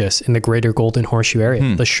purchase in the greater Golden Horseshoe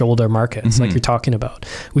area, the shoulder markets, like you're talking about.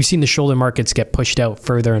 We've seen the shoulder markets get pushed out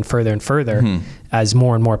further and further and further as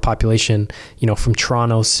more and more population, from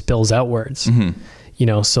Toronto spills outwards.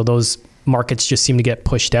 So those markets just seem to get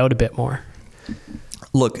pushed out a bit more.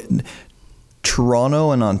 Look,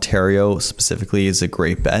 Toronto and Ontario specifically is a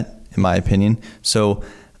great bet, in my opinion. So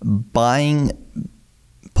pulling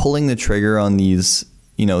the trigger on these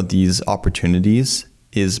opportunities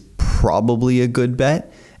is probably a good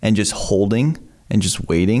bet, and just holding and just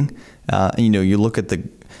waiting. You look at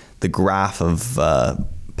the graph of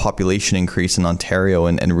population increase in Ontario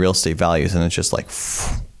and real estate values, and it's just like,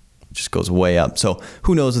 just goes way up. So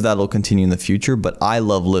who knows if that'll continue in the future, but I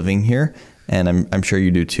love living here, and I'm sure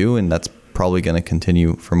you do too, and that's probably going to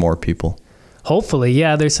continue for more people. Hopefully,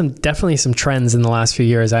 yeah. There's definitely some trends in the last few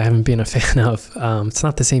years I haven't been a fan of. It's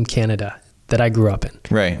not the same Canada that I grew up in,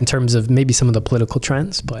 right? In terms of maybe some of the political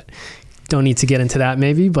trends, but don't need to get into that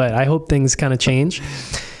maybe. But I hope things kind of change.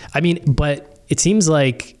 But it seems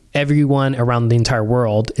like everyone around the entire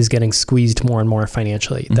world is getting squeezed more and more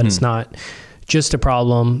financially. That it's not just a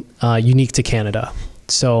problem unique to Canada.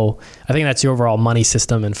 So I think that's the overall money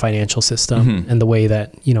system and financial system, and the way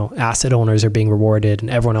that, asset owners are being rewarded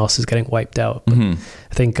and everyone else is getting wiped out. But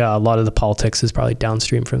I think a lot of the politics is probably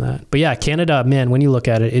downstream from that. But yeah, Canada, man, when you look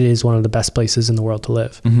at it, it is one of the best places in the world to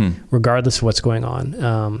live, regardless of what's going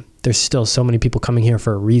on. There's still so many people coming here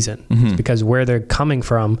for a reason, because where they're coming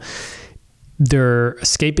from, they're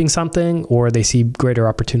escaping something, or they see greater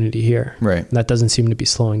opportunity here. Right. That doesn't seem to be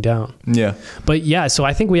slowing down. Yeah. But yeah, so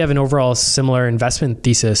I think we have an overall similar investment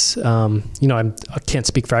thesis. I can't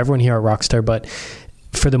speak for everyone here at Rockstar, but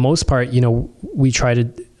for the most part, we try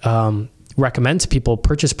to recommend to people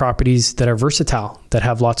purchase properties that are versatile, that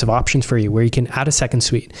have lots of options for you, where you can add a second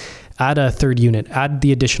suite, add a third unit, add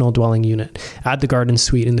the additional dwelling unit, add the garden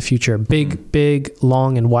suite in the future. Big,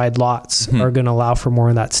 long and wide lots are going to allow for more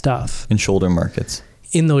of that stuff. In shoulder markets.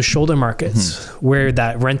 In those shoulder markets where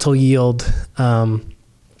that rental yield,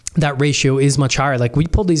 that ratio is much higher. Like we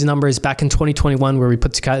pulled these numbers back in 2021 where we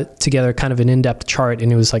put together kind of an in-depth chart,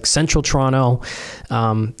 and it was like central Toronto,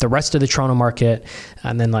 the rest of the Toronto market,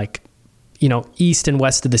 and then east and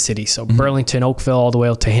west of the city. So Burlington, Oakville, all the way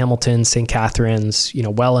out to Hamilton, St. Catharines,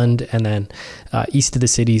 Welland, and then east of the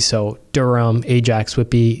city. So Durham, Ajax,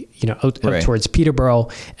 Whitby, out towards Peterborough.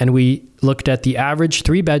 And we looked at the average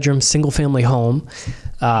 3-bedroom single family home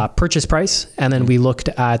purchase price. And then we looked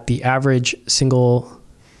at the average single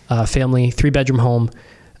family 3-bedroom home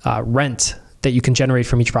rent that you can generate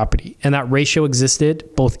from each property. And that ratio existed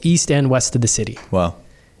both east and west of the city. Wow.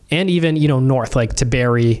 And even, north, like to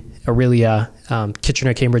Barrie, Aurelia,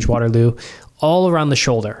 Kitchener, Cambridge, Waterloo, all around the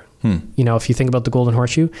shoulder. If you think about the Golden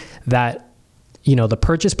Horseshoe, that, the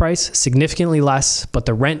purchase price, significantly less, but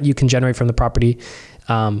the rent you can generate from the property,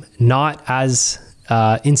 not as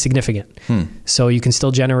insignificant. So you can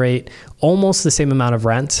still generate almost the same amount of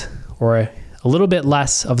rent, or a little bit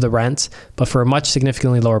less of the rent, but for a much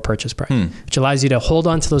significantly lower purchase price, which allows you to hold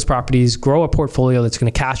on to those properties, grow a portfolio that's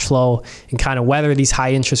going to cash flow and kind of weather these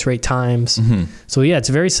high interest rate times. So yeah, it's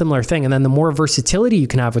a very similar thing. And then the more versatility you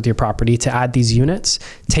can have with your property to add these units,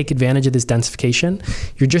 take advantage of this densification,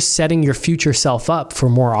 you're just setting your future self up for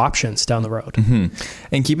more options down the road.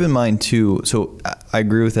 And keep in mind too, so I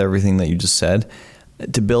agree with everything that you just said.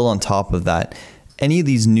 To build on top of that, any of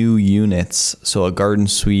these new units, so a garden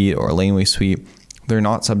suite or a laneway suite, they're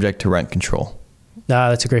not subject to rent control.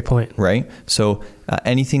 That's a great point. Right? So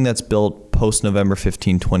anything that's built post November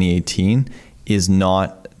 15, 2018 is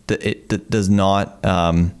not, it does not,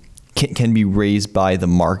 can be raised by the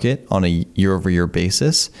market on a year-over-year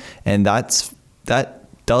basis. And that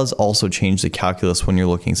does also change the calculus when you're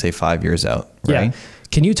looking, say, 5 years out, right? Yeah.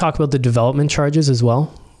 Can you talk about the development charges as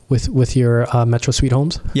well with your Metro Suite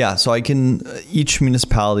homes? Yeah, so I can, each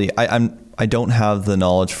municipality, I don't have the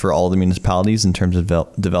knowledge for all the municipalities in terms of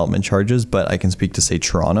development charges, but I can speak to, say,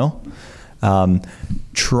 Toronto.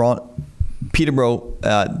 Peterborough,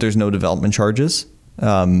 there's no development charges.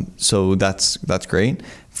 So that's great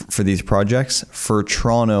for these projects. For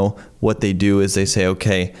Toronto, what they do is they say,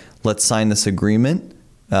 okay, let's sign this agreement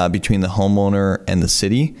between the homeowner and the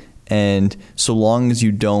city. And so long as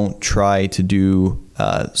you don't try to do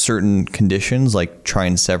certain conditions, like try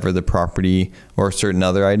and sever the property or certain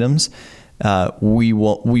other items, we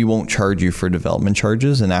won't charge you for development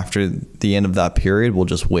charges. And after the end of that period, we'll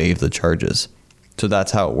just waive the charges. So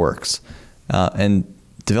that's how it works. And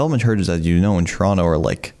development charges, as you know, in Toronto are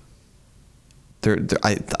like,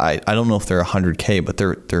 I don't know if they're $100K, but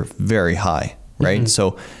they're very high, right?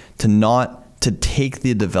 So to not to take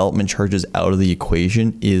the development charges out of the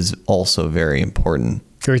equation is also very important.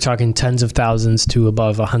 You're talking tens of thousands to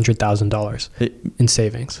above $100,000 in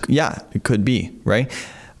savings. Yeah, it could be, right?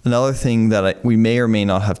 Another thing that we may or may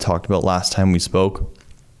not have talked about last time we spoke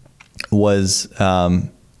was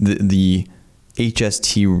the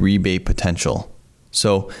HST rebate potential.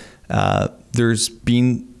 So there's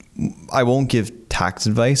been, I won't give tax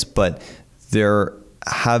advice, but there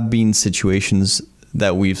have been situations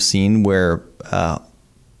that we've seen where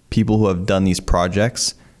people who have done these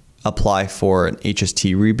projects apply for an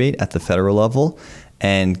HST rebate at the federal level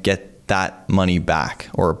and get that money back,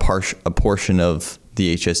 or a portion of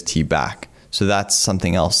the HST back. So that's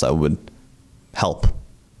something else that would help.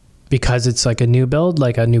 Because it's like a new build,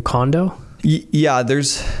 like a new condo? Yeah,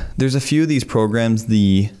 there's a few of these programs,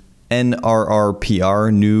 the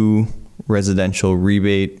NRRPR, New Residential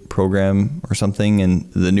Rebate Program or something,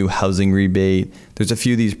 and the New Housing Rebate. There's a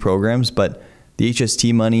few of these programs, but the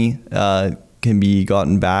HST money can be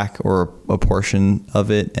gotten back, or a portion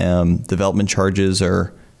of it. Development charges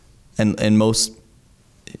are, and most,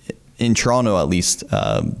 in Toronto at least,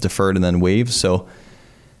 deferred and then waived. So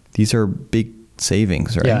these are big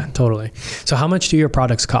savings, right? Yeah, totally. So how much do your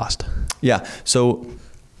products cost? Yeah. So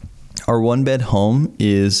our 1-bed home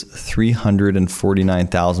is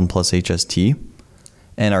 $349,000 plus HST,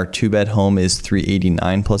 and our 2-bed home is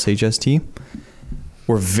 $389,000 plus HST.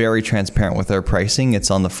 We're very transparent with our pricing.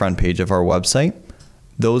 It's on the front page of our website.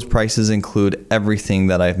 Those prices include everything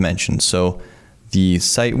that I've mentioned. So the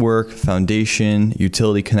site work, foundation,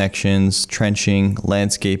 utility connections, trenching,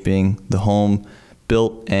 landscaping, the home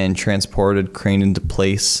built and transported, craned into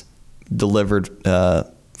place, delivered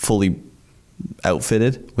fully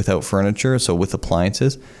outfitted without furniture, so with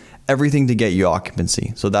appliances, everything to get you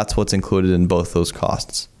occupancy. So that's what's included in both those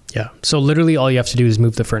costs. Yeah. So literally all you have to do is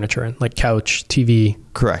move the furniture in, like couch, TV.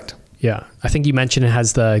 Correct. Yeah. I think you mentioned it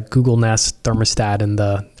has the Google Nest thermostat and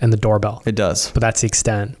the doorbell. It does. But that's the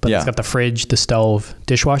extent. But Yeah. It's got the fridge, the stove,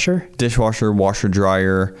 dishwasher. Dishwasher, washer,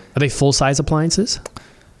 dryer. Are they full-size appliances?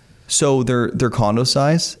 So they're condo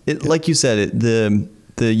size. Like you said,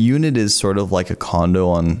 the unit is sort of like a condo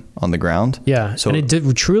on the ground. Yeah. So and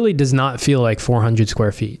it truly does not feel like 400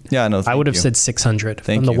 square feet. Yeah, no, I would have you. said 600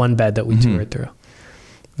 Thank from the you. one bed that we toured through.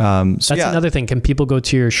 So That's another thing. Can people go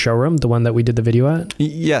to your showroom, the one that we did the video at? Do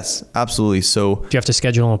Yes, absolutely. So you have to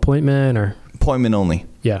schedule an appointment or? appointment only.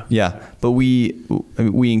 Yeah. Yeah. But we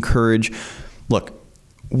encourage, look,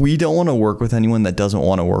 we don't want to work with anyone that doesn't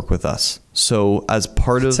want to work with us. So as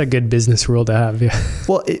part of, It's a good business rule to have. Yeah.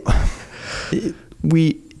 well,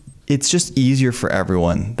 it's just easier for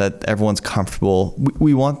everyone, that everyone's comfortable.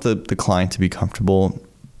 We want the client to be comfortable,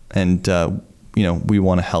 and we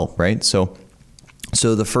want to help, right? So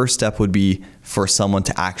the first step would be for someone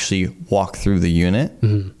to actually walk through the unit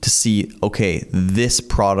to see, okay, this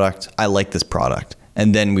product, I like this product,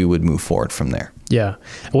 and then we would move forward from there. Yeah.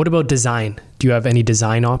 What about design? Do you have any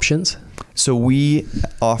design options? So we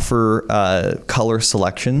offer color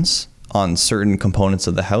selections on certain components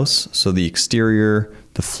of the house. So the exterior,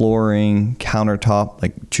 the flooring, countertop,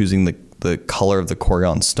 like choosing the color of the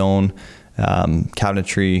Corian stone,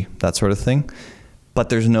 cabinetry, that sort of thing. But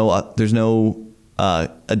there's no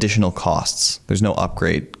additional costs. There's no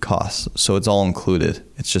upgrade costs. So it's all included.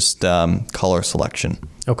 It's just color selection.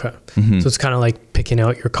 Okay. So it's kind of like picking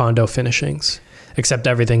out your condo finishings, except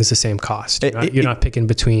everything's the same cost. You're not picking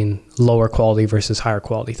between lower quality versus higher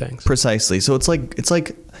quality things. Precisely. So it's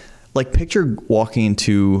like picture walking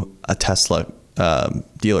into a Tesla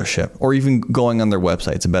dealership, or even going on their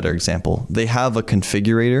website. It's a better example. They have a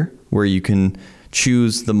configurator where you can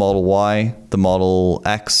choose the Model Y, the Model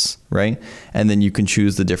X, right? And then you can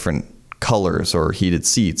choose the different colors or heated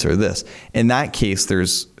seats or this. In that case,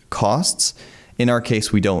 there's costs. In our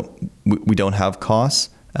case, we don't have costs,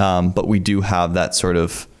 but we do have that sort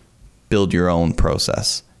of build your own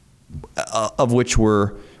process, of which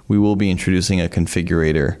we will be introducing a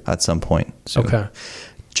configurator at some point soon. Okay.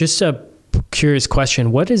 Just a curious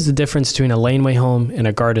question. What is the difference between a laneway home and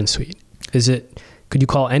a garden suite? Could you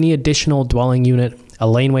call any additional dwelling unit a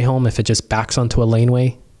laneway home if it just backs onto a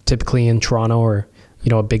laneway, typically in Toronto or,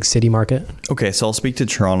 a big city market? Okay. So I'll speak to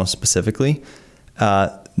Toronto specifically.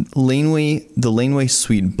 The laneway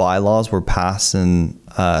suite bylaws were passed in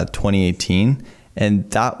 2018, and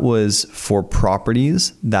that was for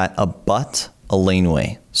properties that abut a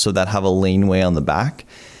laneway, so that have a laneway on the back.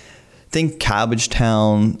 Think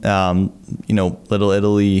Cabbagetown, Little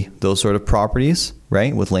Italy, those sort of properties,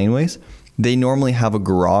 right, with laneways. They normally have a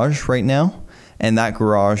garage right now, and that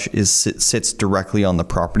garage sits directly on the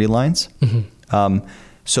property lines.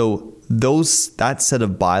 So that set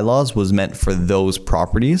of bylaws was meant for those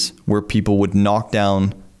properties where people would knock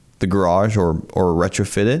down the garage or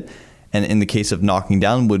retrofit it, and in the case of knocking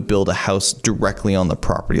down, would build a house directly on the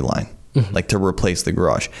property line, like to replace the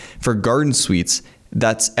garage. For garden suites,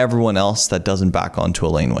 that's everyone else that doesn't back onto a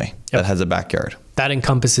laneway that has a backyard. That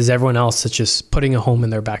encompasses everyone else that's just putting a home in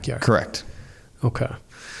their backyard. Correct. Okay.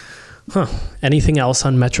 Anything else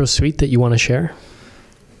on Metro Suite that you want to share?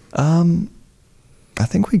 I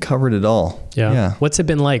think we covered it all. Yeah. What's it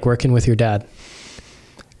been like working with your dad?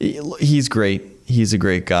 He's great. He's a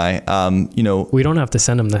great guy. We don't have to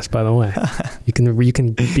send him this, by the way. You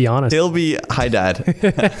can be honest. He'll be, hi,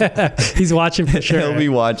 Dad. He's watching for sure. He'll be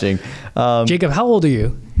watching. Jacob, how old are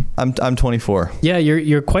you? I'm 24. Yeah,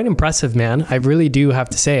 you're quite impressive, man. I really do have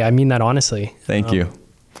to say. I mean that honestly. Thank you.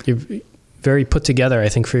 You're very put together, I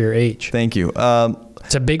think, for your age. Thank you.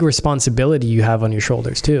 It's a big responsibility you have on your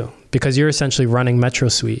shoulders too, because you're essentially running Metro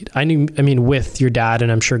Suite. I mean, with your dad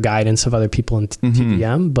and I'm sure guidance of other people in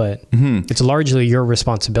TVM, but it's largely your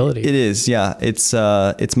responsibility. It is, yeah. It's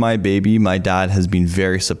my baby. My dad has been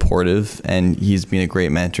very supportive, and he's been a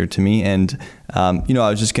great mentor to me. And I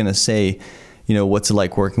was just gonna say, what's it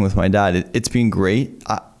like working with my dad? It's been great.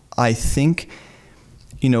 I think,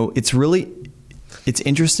 it's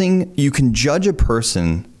interesting. You can judge a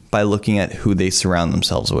person by looking at who they surround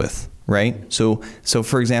themselves with, right? So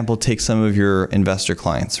for example, take some of your investor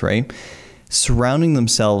clients, right? Surrounding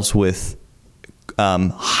themselves with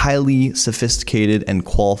highly sophisticated and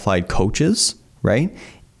qualified coaches, right?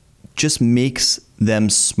 Just makes them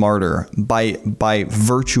smarter by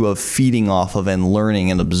virtue of feeding off of and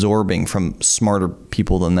learning and absorbing from smarter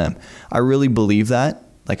people than them. I really believe that.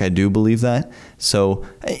 Like, I do believe that. So,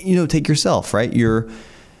 take yourself, right?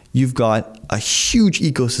 You've got a huge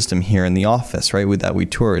ecosystem here in the office, right? That we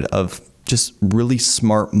toured, of just really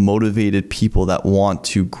smart, motivated people that want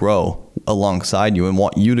to grow alongside you and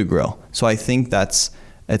want you to grow. So I think it's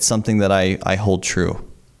something that I hold true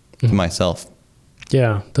to myself.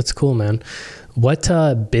 Yeah, that's cool, man. What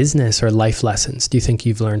business or life lessons do you think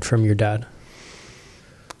you've learned from your dad?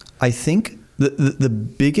 I think the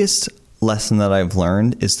biggest lesson that I've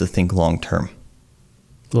learned is to think long term.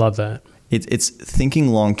 Love that. It's thinking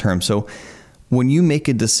long term. So when you make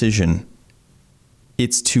a decision,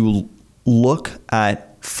 it's to look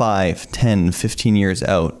at 5, 10, 15 years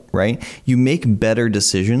out, right? You make better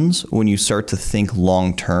decisions when you start to think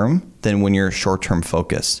long term than when you're short term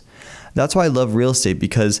focused. That's why I love real estate,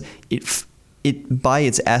 because it by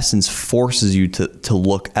its essence forces you to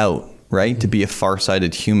look out, right? To be a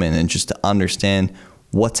far-sighted human and just to understand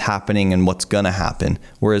what's happening and what's going to happen.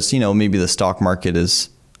 Whereas, maybe the stock market is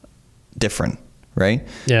different, right?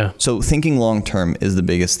 Yeah. So thinking long term is the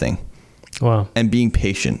biggest thing. Wow. And being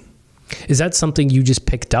patient. Is that something you just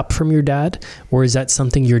picked up from your dad, or is that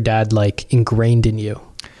something your dad ingrained in you?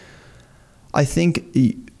 I think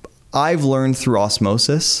I've learned through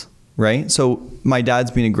osmosis, right? So my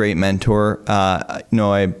dad's been a great mentor.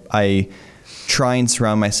 I try and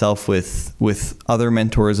surround myself with other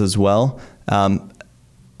mentors as well.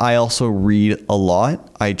 I also read a lot.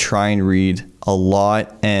 I try and read a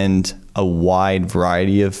lot and a wide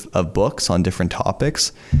variety of books on different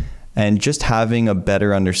topics, and just having a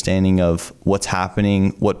better understanding of what's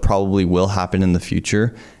happening, what probably will happen in the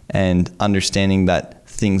future, and understanding that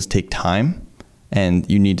things take time and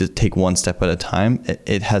you need to take one step at a time.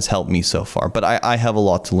 It has helped me so far, but I have a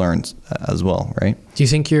lot to learn as well, right? Do you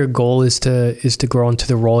think your goal is to grow into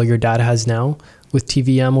the role your dad has now with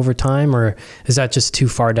TVM over time, or is that just too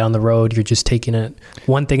far down the road? You're just taking it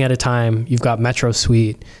one thing at a time. You've got Metro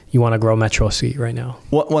Suite. You want to grow Metro Suite right now.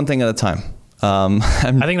 One thing at a time.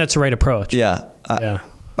 I think that's the right approach. Yeah. Yeah.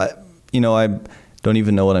 But I don't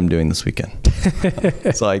even know what I'm doing this weekend,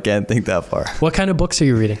 so I can't think that far. What kind of books are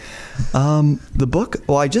you reading? The book.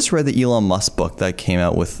 Well, I just read the Elon Musk book that came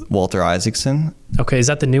out with Walter Isaacson. Okay, is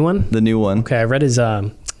that the new one? The new one. Okay, I read his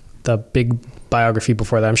the big biography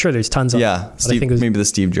before that. I'm sure there's tons of. Yeah, maybe the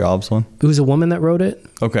Steve Jobs one. It was a woman that wrote it.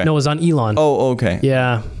 Okay. No, it was on Elon. Oh, okay.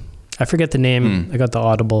 Yeah, I forget the name. I got the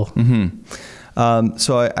Audible. Mm-hmm.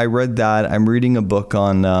 So I read that. I'm reading a book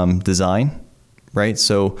on design, right?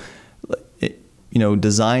 So,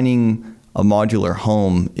 designing a modular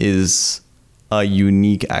home is a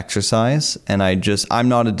unique exercise, and I'm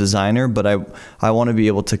not a designer, but I want to be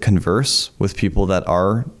able to converse with people that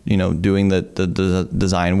are doing the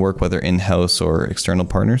design work, whether in-house or external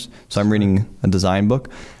partners. So I'm reading a design book,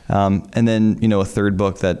 and then a third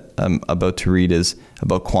book that I'm about to read is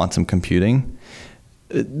about quantum computing.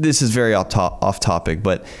 This is very off topic,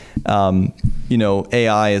 but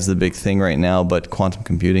AI is the big thing right now, but quantum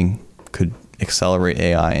computing accelerate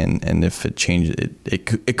AI, and if it changes,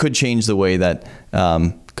 it could change the way that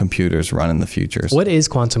computers run in the future. What is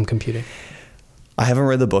quantum computing? I haven't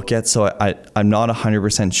read the book yet, so I'm not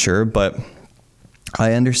 100% sure, but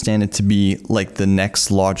I understand it to be like the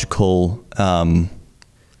next logical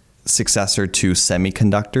successor to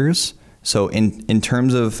semiconductors. So in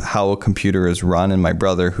terms of how a computer is run, and my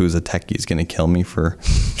brother, who's a techie, is going to kill me for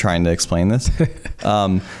trying to explain this.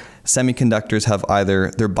 Semiconductors have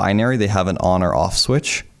they're binary, they have an on or off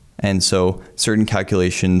switch. And so certain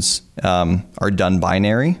calculations are done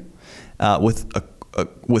binary.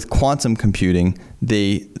 With quantum computing,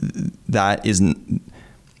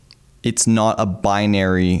 it's not a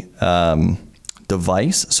binary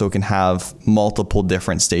device, so it can have multiple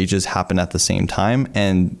different stages happen at the same time,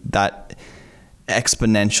 and that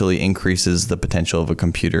exponentially increases the potential of a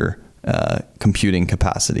computer computing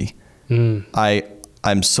capacity.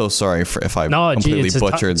 I'm so sorry if I completely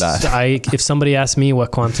butchered that. If somebody asked me what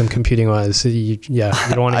quantum computing was, you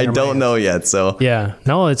don't want to hear I don't know yet, so. Yeah.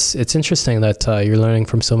 No, it's interesting that you're learning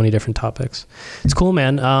from so many different topics. It's cool,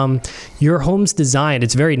 man. Your home's design,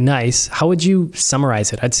 it's very nice. How would you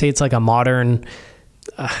summarize it? I'd say it's like a modern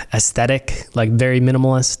aesthetic, like very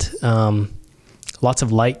minimalist. Lots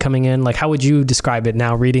of light coming in. Like, how would you describe it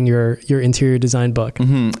now reading your interior design book?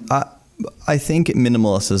 I think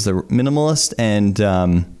minimalist and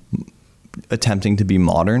attempting to be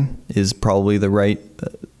modern is probably the right,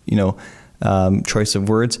 choice of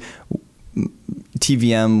words.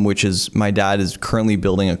 TVM, which is my dad, is currently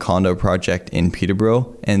building a condo project in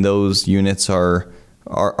Peterborough, and those units are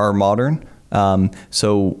modern.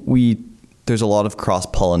 So there's a lot of cross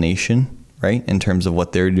pollination, right, in terms of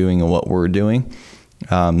what they're doing and what we're doing.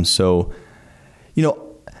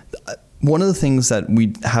 One of the things that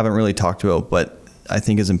we haven't really talked about, but I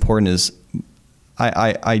think is important, is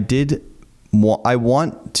I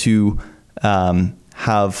want to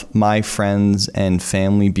have my friends and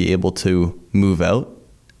family be able to move out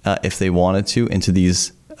if they wanted to into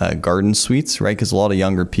these garden suites, right? Because a lot of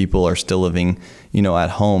younger people are still living, at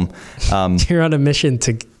home. You're on a mission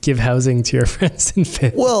to give housing to your friends and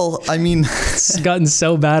family. Well, I mean, it's gotten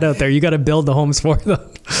so bad out there. You got to build the homes for them.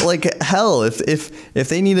 Like hell, if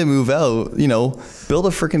they need to move out, build a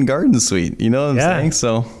freaking garden suite. You know what I'm saying?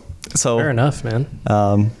 So fair enough, man.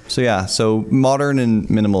 So modern and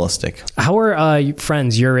minimalistic. How are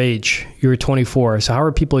friends your age? You're 24. So how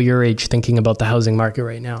are people your age thinking about the housing market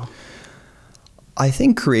right now? I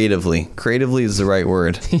think creatively is the right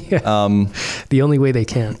word. The only way they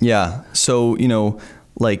can. Yeah. So,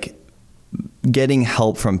 like getting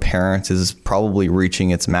help from parents is probably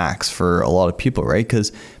reaching its max for a lot of people, right?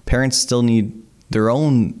 Because parents still need their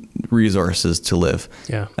own resources to live.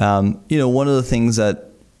 Yeah. One of the things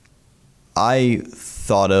that I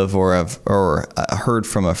thought of or heard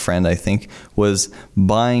from a friend, I think, was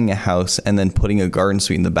buying a house and then putting a garden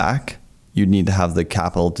suite in the back. You'd need to have the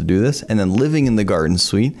capital to do this, and then living in the garden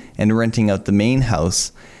suite and renting out the main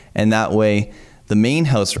house. And that way the main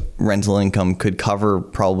house rental income could cover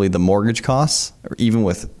probably the mortgage costs, or even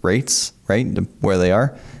with rates, right, where they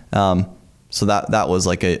are. So that was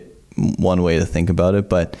like one way to think about it.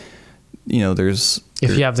 But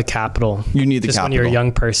if you have the capital, you need the just capital. When you're a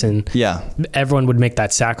young person, everyone would make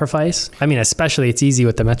that sacrifice. I mean, especially it's easy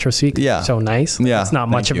with the Metro Suite. Yeah. So nice. Yeah. It's not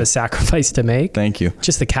much of a sacrifice to make. Thank you.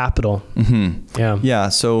 Just the capital. Mm-hmm. Yeah. Yeah.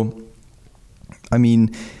 So, I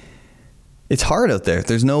mean, it's hard out there.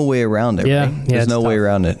 There's no way around it. Yeah. Right? There's no way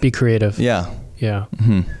around it. Be creative. Yeah. Yeah.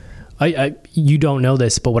 Mm-hmm. You don't know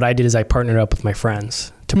this, but what I did is I partnered up with my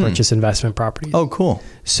friends to purchase investment properties. Oh, cool.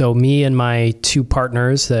 So me and my two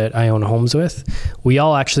partners that I own homes with, we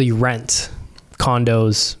all actually rent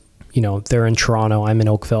condos. They're in Toronto, I'm in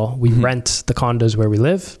Oakville. We rent the condos where we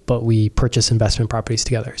live, but we purchase investment properties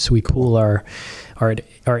together. So we pool our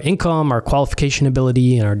income, our qualification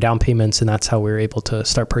ability, and our down payments, and that's how we were able to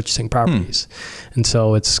start purchasing properties. And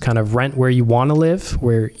so it's kind of rent where you want to live,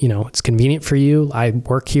 where it's convenient for you. I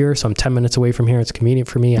work here, so I'm 10 minutes away from here. It's convenient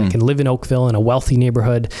for me. I can live in Oakville in a wealthy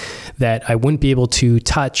neighborhood that I wouldn't be able to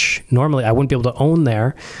touch normally. I wouldn't be able to own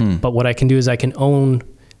there, but what I can do is I can own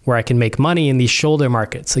where I can make money in these shoulder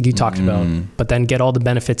markets like you talked about, but then get all the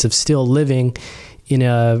benefits of still living in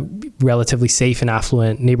a relatively safe and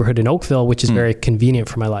affluent neighborhood in Oakville, which is very convenient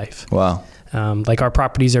for my life. Wow. Like our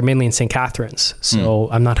properties are mainly in St. Catharines, so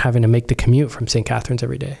I'm not having to make the commute from St. Catharines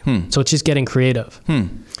every day. So it's just getting creative.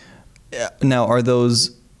 Now, are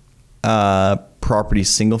those properties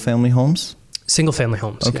single-family homes? Single-family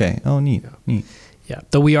homes. Okay. Yeah. Oh, neat. Yeah.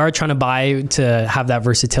 Though we are trying to buy to have that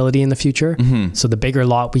versatility in the future. So the bigger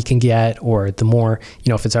lot we can get, or the more,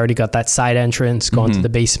 if it's already got that side entrance, go into the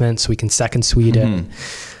basement so we can second suite it.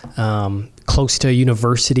 close to a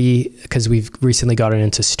university because we've recently gotten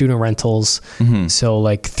into student rentals. So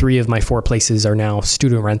like 3 of my 4 places are now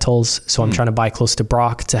student rentals. So I'm trying to buy close to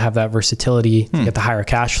Brock to have that versatility, to get the higher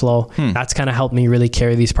cash flow. That's kind of helped me really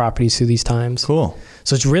carry these properties through these times. Cool.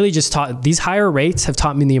 So it's really just these higher rates have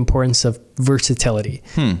taught me the importance of versatility,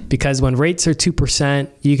 because when rates are 2%,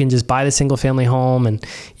 you can just buy the single family home. And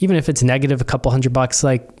even if it's negative a couple $100,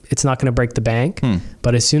 like it's not going to break the bank.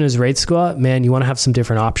 But as soon as rates go up, man, you want to have some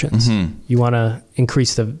different options. You want to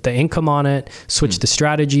increase the income on it, switch the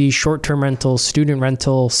strategy, short-term rental, student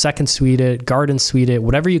rental, second suite it, garden suite it,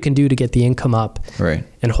 whatever you can do to get the income up, right,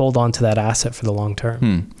 and hold on to that asset for the long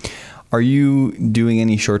term. Are you doing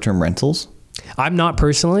any short-term rentals? I'm not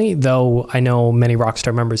personally, though I know many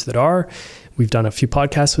Rockstar members that are. We've done a few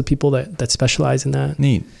podcasts with people that specialize in that.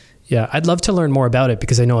 Neat. Yeah, I'd love to learn more about it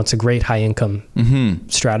because I know it's a great high income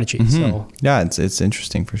strategy. So yeah, it's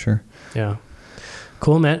interesting for sure. Yeah.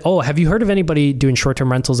 Cool, man. Oh, have you heard of anybody doing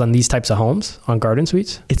short-term rentals on these types of homes, on garden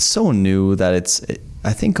suites? It's so new that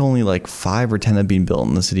I think only like 5 or 10 have been built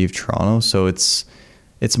in the city of Toronto. So it's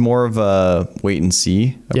more of a wait and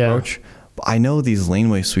see approach. Yeah. But I know these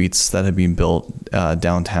laneway suites that have been built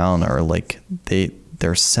downtown are like,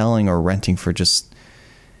 they're selling or renting for just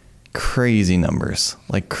crazy numbers.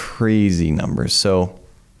 So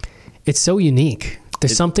it's so unique.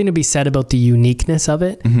 There's something to be said about the uniqueness of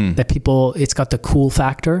it, that it's got the cool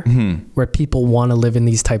factor where people want to live in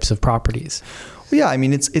these types of properties. Well, yeah, I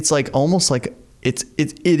mean, it's like almost like it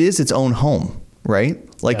is its own home, right?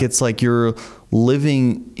 Like it's like you're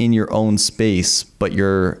living in your own space, but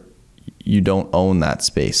you don't own that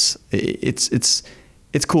space.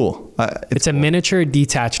 It's cool. It's a miniature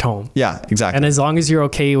detached home. Yeah, exactly. And as long as you're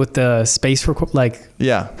okay with the space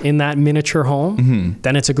in that miniature home,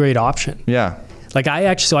 then it's a great option. Yeah. Like I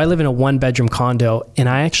live in a 1-bedroom condo, and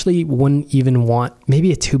I actually wouldn't even want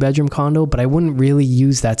maybe a 2-bedroom condo, but I wouldn't really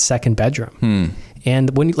use that second bedroom.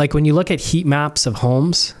 And when you look at heat maps of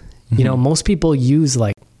homes, you know, most people use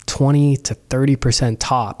like 20 to 30%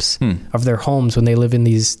 tops of their homes when they live in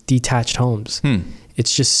these detached homes.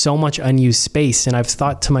 It's just so much unused space. And I've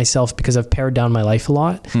thought to myself, because I've pared down my life a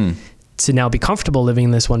lot, to now be comfortable living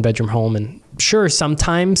in this 1-bedroom home. And sure,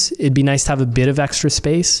 sometimes it'd be nice to have a bit of extra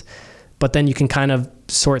space, but then you can kind of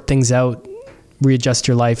sort things out, readjust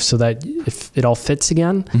your life so that if it all fits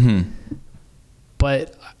again.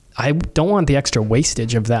 But I don't want the extra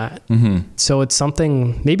wastage of that. So it's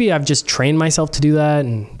something, maybe I've just trained myself to do that.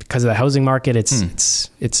 And because of the housing market,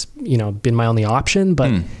 it's you know, been my only option,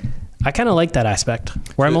 but I kind of like that aspect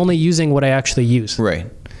where I'm only using what I actually use. Right.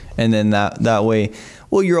 And then that way,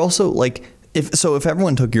 well, you're also like, if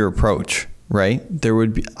everyone took your approach, right, there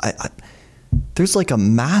would be, there's like a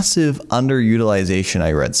massive underutilization,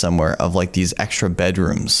 I read somewhere, of like these extra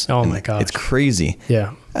bedrooms. Oh my gosh. It's crazy.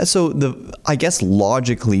 Yeah. So I guess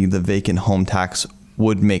logically the vacant home tax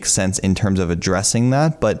would make sense in terms of addressing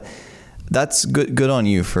that, but that's good on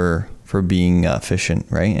you for being efficient,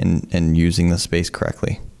 right? And using the space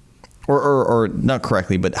correctly. Or not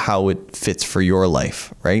correctly, but how it fits for your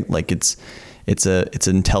life, right? Like it's an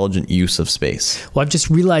intelligent use of space. Well, I've just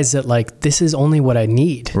realized that like this is only what I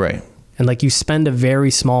need. Right. And like you spend a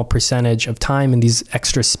very small percentage of time in these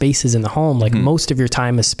extra spaces in the home. Like most of your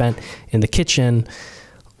time is spent in the kitchen,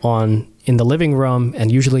 in the living room,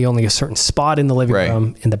 and usually only a certain spot in the living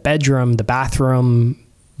room, in the bedroom, the bathroom,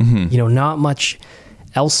 you know, not much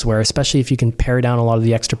elsewhere, especially if you can pare down a lot of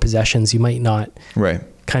the extra possessions you might not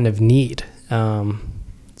kind of need.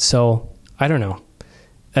 So I don't know.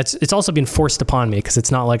 It's also been forced upon me because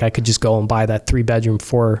it's not like I could just go and buy that 3-bedroom,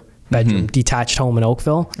 4-bedroom detached home in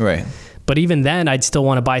Oakville. Right. But even then, I'd still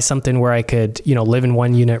want to buy something where I could, you know, live in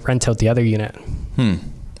one unit, rent out the other unit.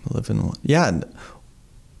 Live in one. Yeah.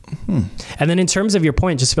 And then in terms of your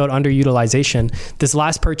point, just about underutilization, this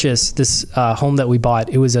last purchase, this home that we bought,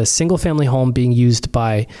 it was a single family home being used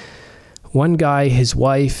by one guy, his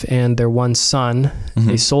wife, and their one son.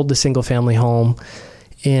 They sold the single family home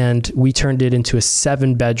and we turned it into a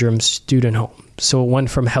 7-bedroom student home. So it went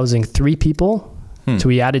from housing 3 people to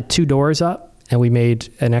we added 2 doors up and we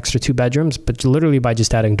made an extra 2 bedrooms, but literally by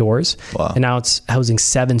just adding doors. Wow. And now it's housing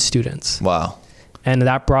 7 students. Wow. And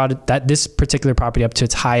that brought this particular property up to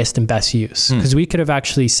its highest and best use, because we could have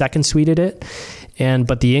actually second suited it,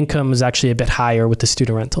 but the income is actually a bit higher with the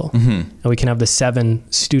student rental, and we can have the 7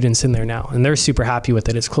 students in there now, and they're super happy with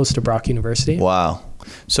it. It's close to Brock University. Wow.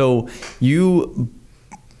 So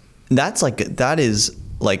that is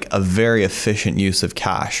like a very efficient use of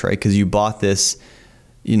cash, right? Because you bought this,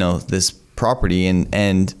 you know, this property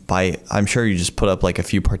and I'm sure you just put up like a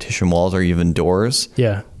few partition walls or even doors.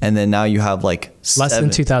 Yeah. And then now you have like less than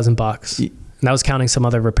 $2,000. And that was counting some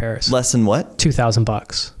other repairs. Less than what?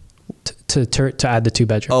 $2,000 to add the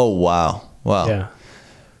 2-bedroom. Oh, wow. Yeah.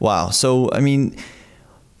 Wow. So, I mean,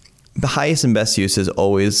 the highest and best use is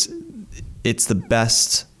always, it's the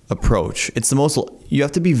best approach. It's the most, you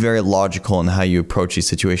have to be very logical in how you approach these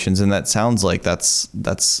situations. And that sounds like that's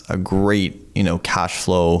a great, cash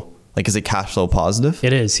flow. Like, is it cash flow positive?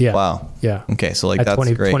 It is. Yeah. Wow. Yeah. Okay. So like at that's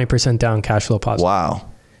 20% down cash flow positive. Wow.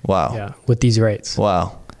 Yeah. With these rates.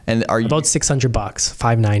 Wow. And are you about $600,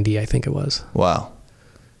 $590, I think it was. Wow.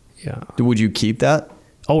 Yeah. Would you keep that?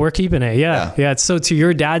 Oh, we're keeping it. Yeah. It's so to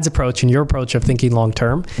your dad's approach and your approach of thinking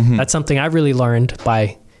long-term, that's something I've really learned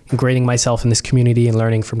by grading myself in this community and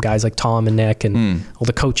learning from guys like Tom and Nick and all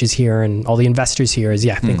the coaches here and all the investors here is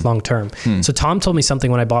think long term. So Tom told me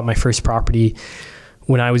something when I bought my first property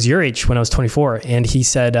when I was your age, when I was 24, and he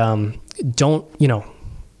said, I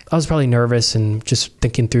was probably nervous and just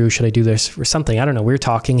thinking through, should I do this or something? I don't know. We were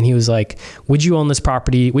talking and he was like, would you own this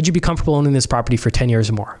property? Would you be comfortable owning this property for 10 years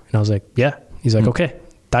or more? And I was like, yeah. He's like, okay.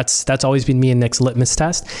 That's always been me and Nick's litmus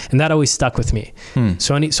test. And that always stuck with me.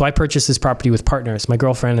 So I purchased this property with partners, my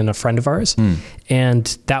girlfriend and a friend of ours. And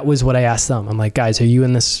that was what I asked them. I'm like, guys, are you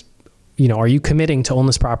in this, are you committing to own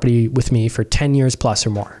this property with me for 10 years plus or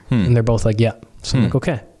more? And they're both like, yeah. So I'm like,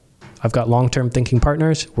 okay, I've got long-term thinking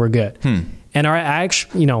partners. We're good. And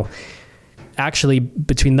actually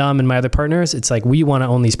between them and my other partners, it's like, we want to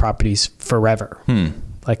own these properties forever.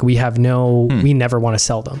 Like we never want to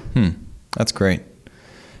sell them. That's great.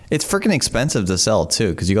 It's freaking expensive to sell too,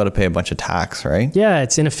 because you got to pay a bunch of tax, right? Yeah,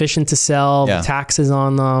 it's inefficient to sell. The taxes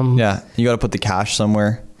on them. Yeah, you got to put the cash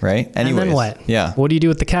somewhere, right? Anyways, and then what? Yeah. What do you do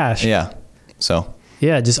with the cash? Yeah. So.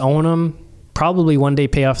 Yeah, just own them. Probably one day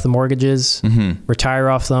pay off the mortgages, retire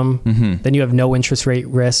off them. Then you have no interest rate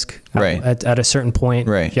risk at a certain point.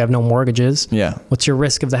 Right. If you have no mortgages. Yeah. What's your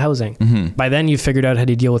risk of the housing? By then you've figured out how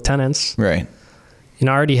to deal with tenants. Right. I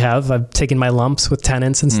already have. I've taken my lumps with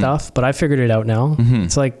tenants and stuff, but I figured it out now.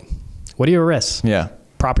 It's like, what are your risks? Yeah.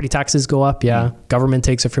 Property taxes go up. Yeah. Government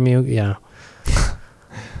takes it from you. Yeah.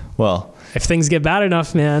 Well, if things get bad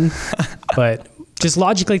enough, man, but just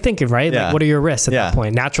logically thinking, right? Yeah. Like, what are your risks at that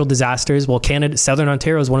point? Natural disasters. Well, Southern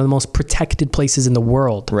Ontario is one of the most protected places in the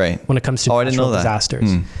world. Right. When it comes to natural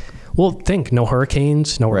disasters. Well, think no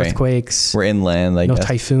hurricanes, no earthquakes. We're inland. No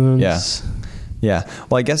typhoons. Yeah. Yeah.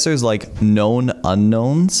 Well, I guess there's like known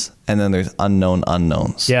unknowns and then there's unknown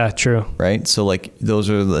unknowns. Yeah, true. Right. So like those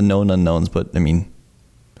are the known unknowns, but I mean,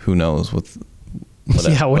 who knows with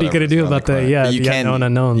whatever, what are you going to do about the unknown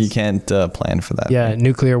unknowns? You can't plan for that. Yeah. Right?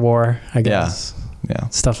 Nuclear war, I guess. Yeah.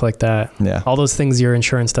 Stuff like that. Yeah. All those things your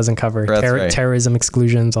insurance doesn't cover. Terrorism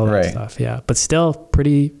exclusions, all that stuff. Yeah. But still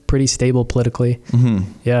pretty stable politically.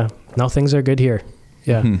 Yeah. No, things are good here.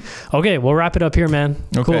 Yeah. Okay. We'll wrap it up here, man.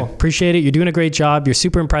 Okay. Cool. Appreciate it. You're doing a great job. You're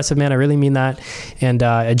super impressive, man. I really mean that. And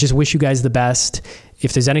I just wish you guys the best.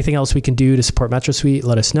 If there's anything else we can do to support MetroSuite,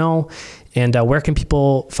 let us know. And where can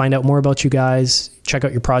people find out more about you guys? Check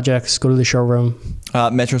out your projects. Go to the showroom.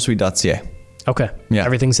 Metrosuite.ca. Okay. Yeah.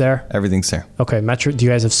 Everything's there? Everything's there. Okay. Metro. Do you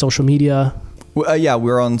guys have social media? Yeah,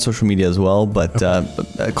 we're on social media as well, but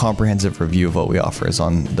a comprehensive review of what we offer is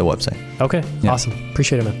on the website. Okay. Yeah. Awesome.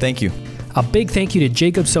 Appreciate it, man. Thank you. A big thank you to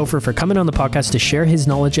Jacob Sofer for coming on the podcast to share his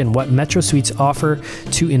knowledge and what MetroSuites offer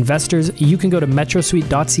to investors. You can go to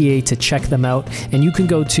metrosuite.ca to check them out, and you can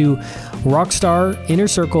go to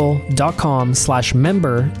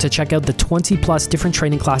rockstarinnercircle.com/member to check out the 20 plus different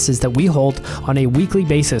training classes that we hold on a weekly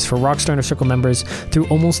basis for Rockstar Inner Circle members through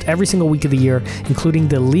almost every single week of the year, including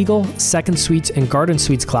the Legal Second Suites and Garden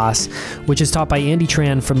Suites class, which is taught by Andy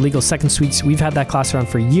Tran from Legal Second Suites. We've had that class around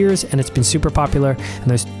for years and it's been super popular, and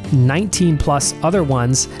there's 19 plus other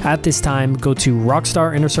ones at this time. Go to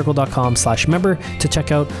rockstarinnercircle.com/member to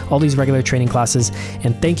check out all these regular training classes.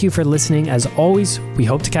 And thank you for listening. As always, we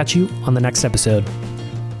hope to catch you on the next episode.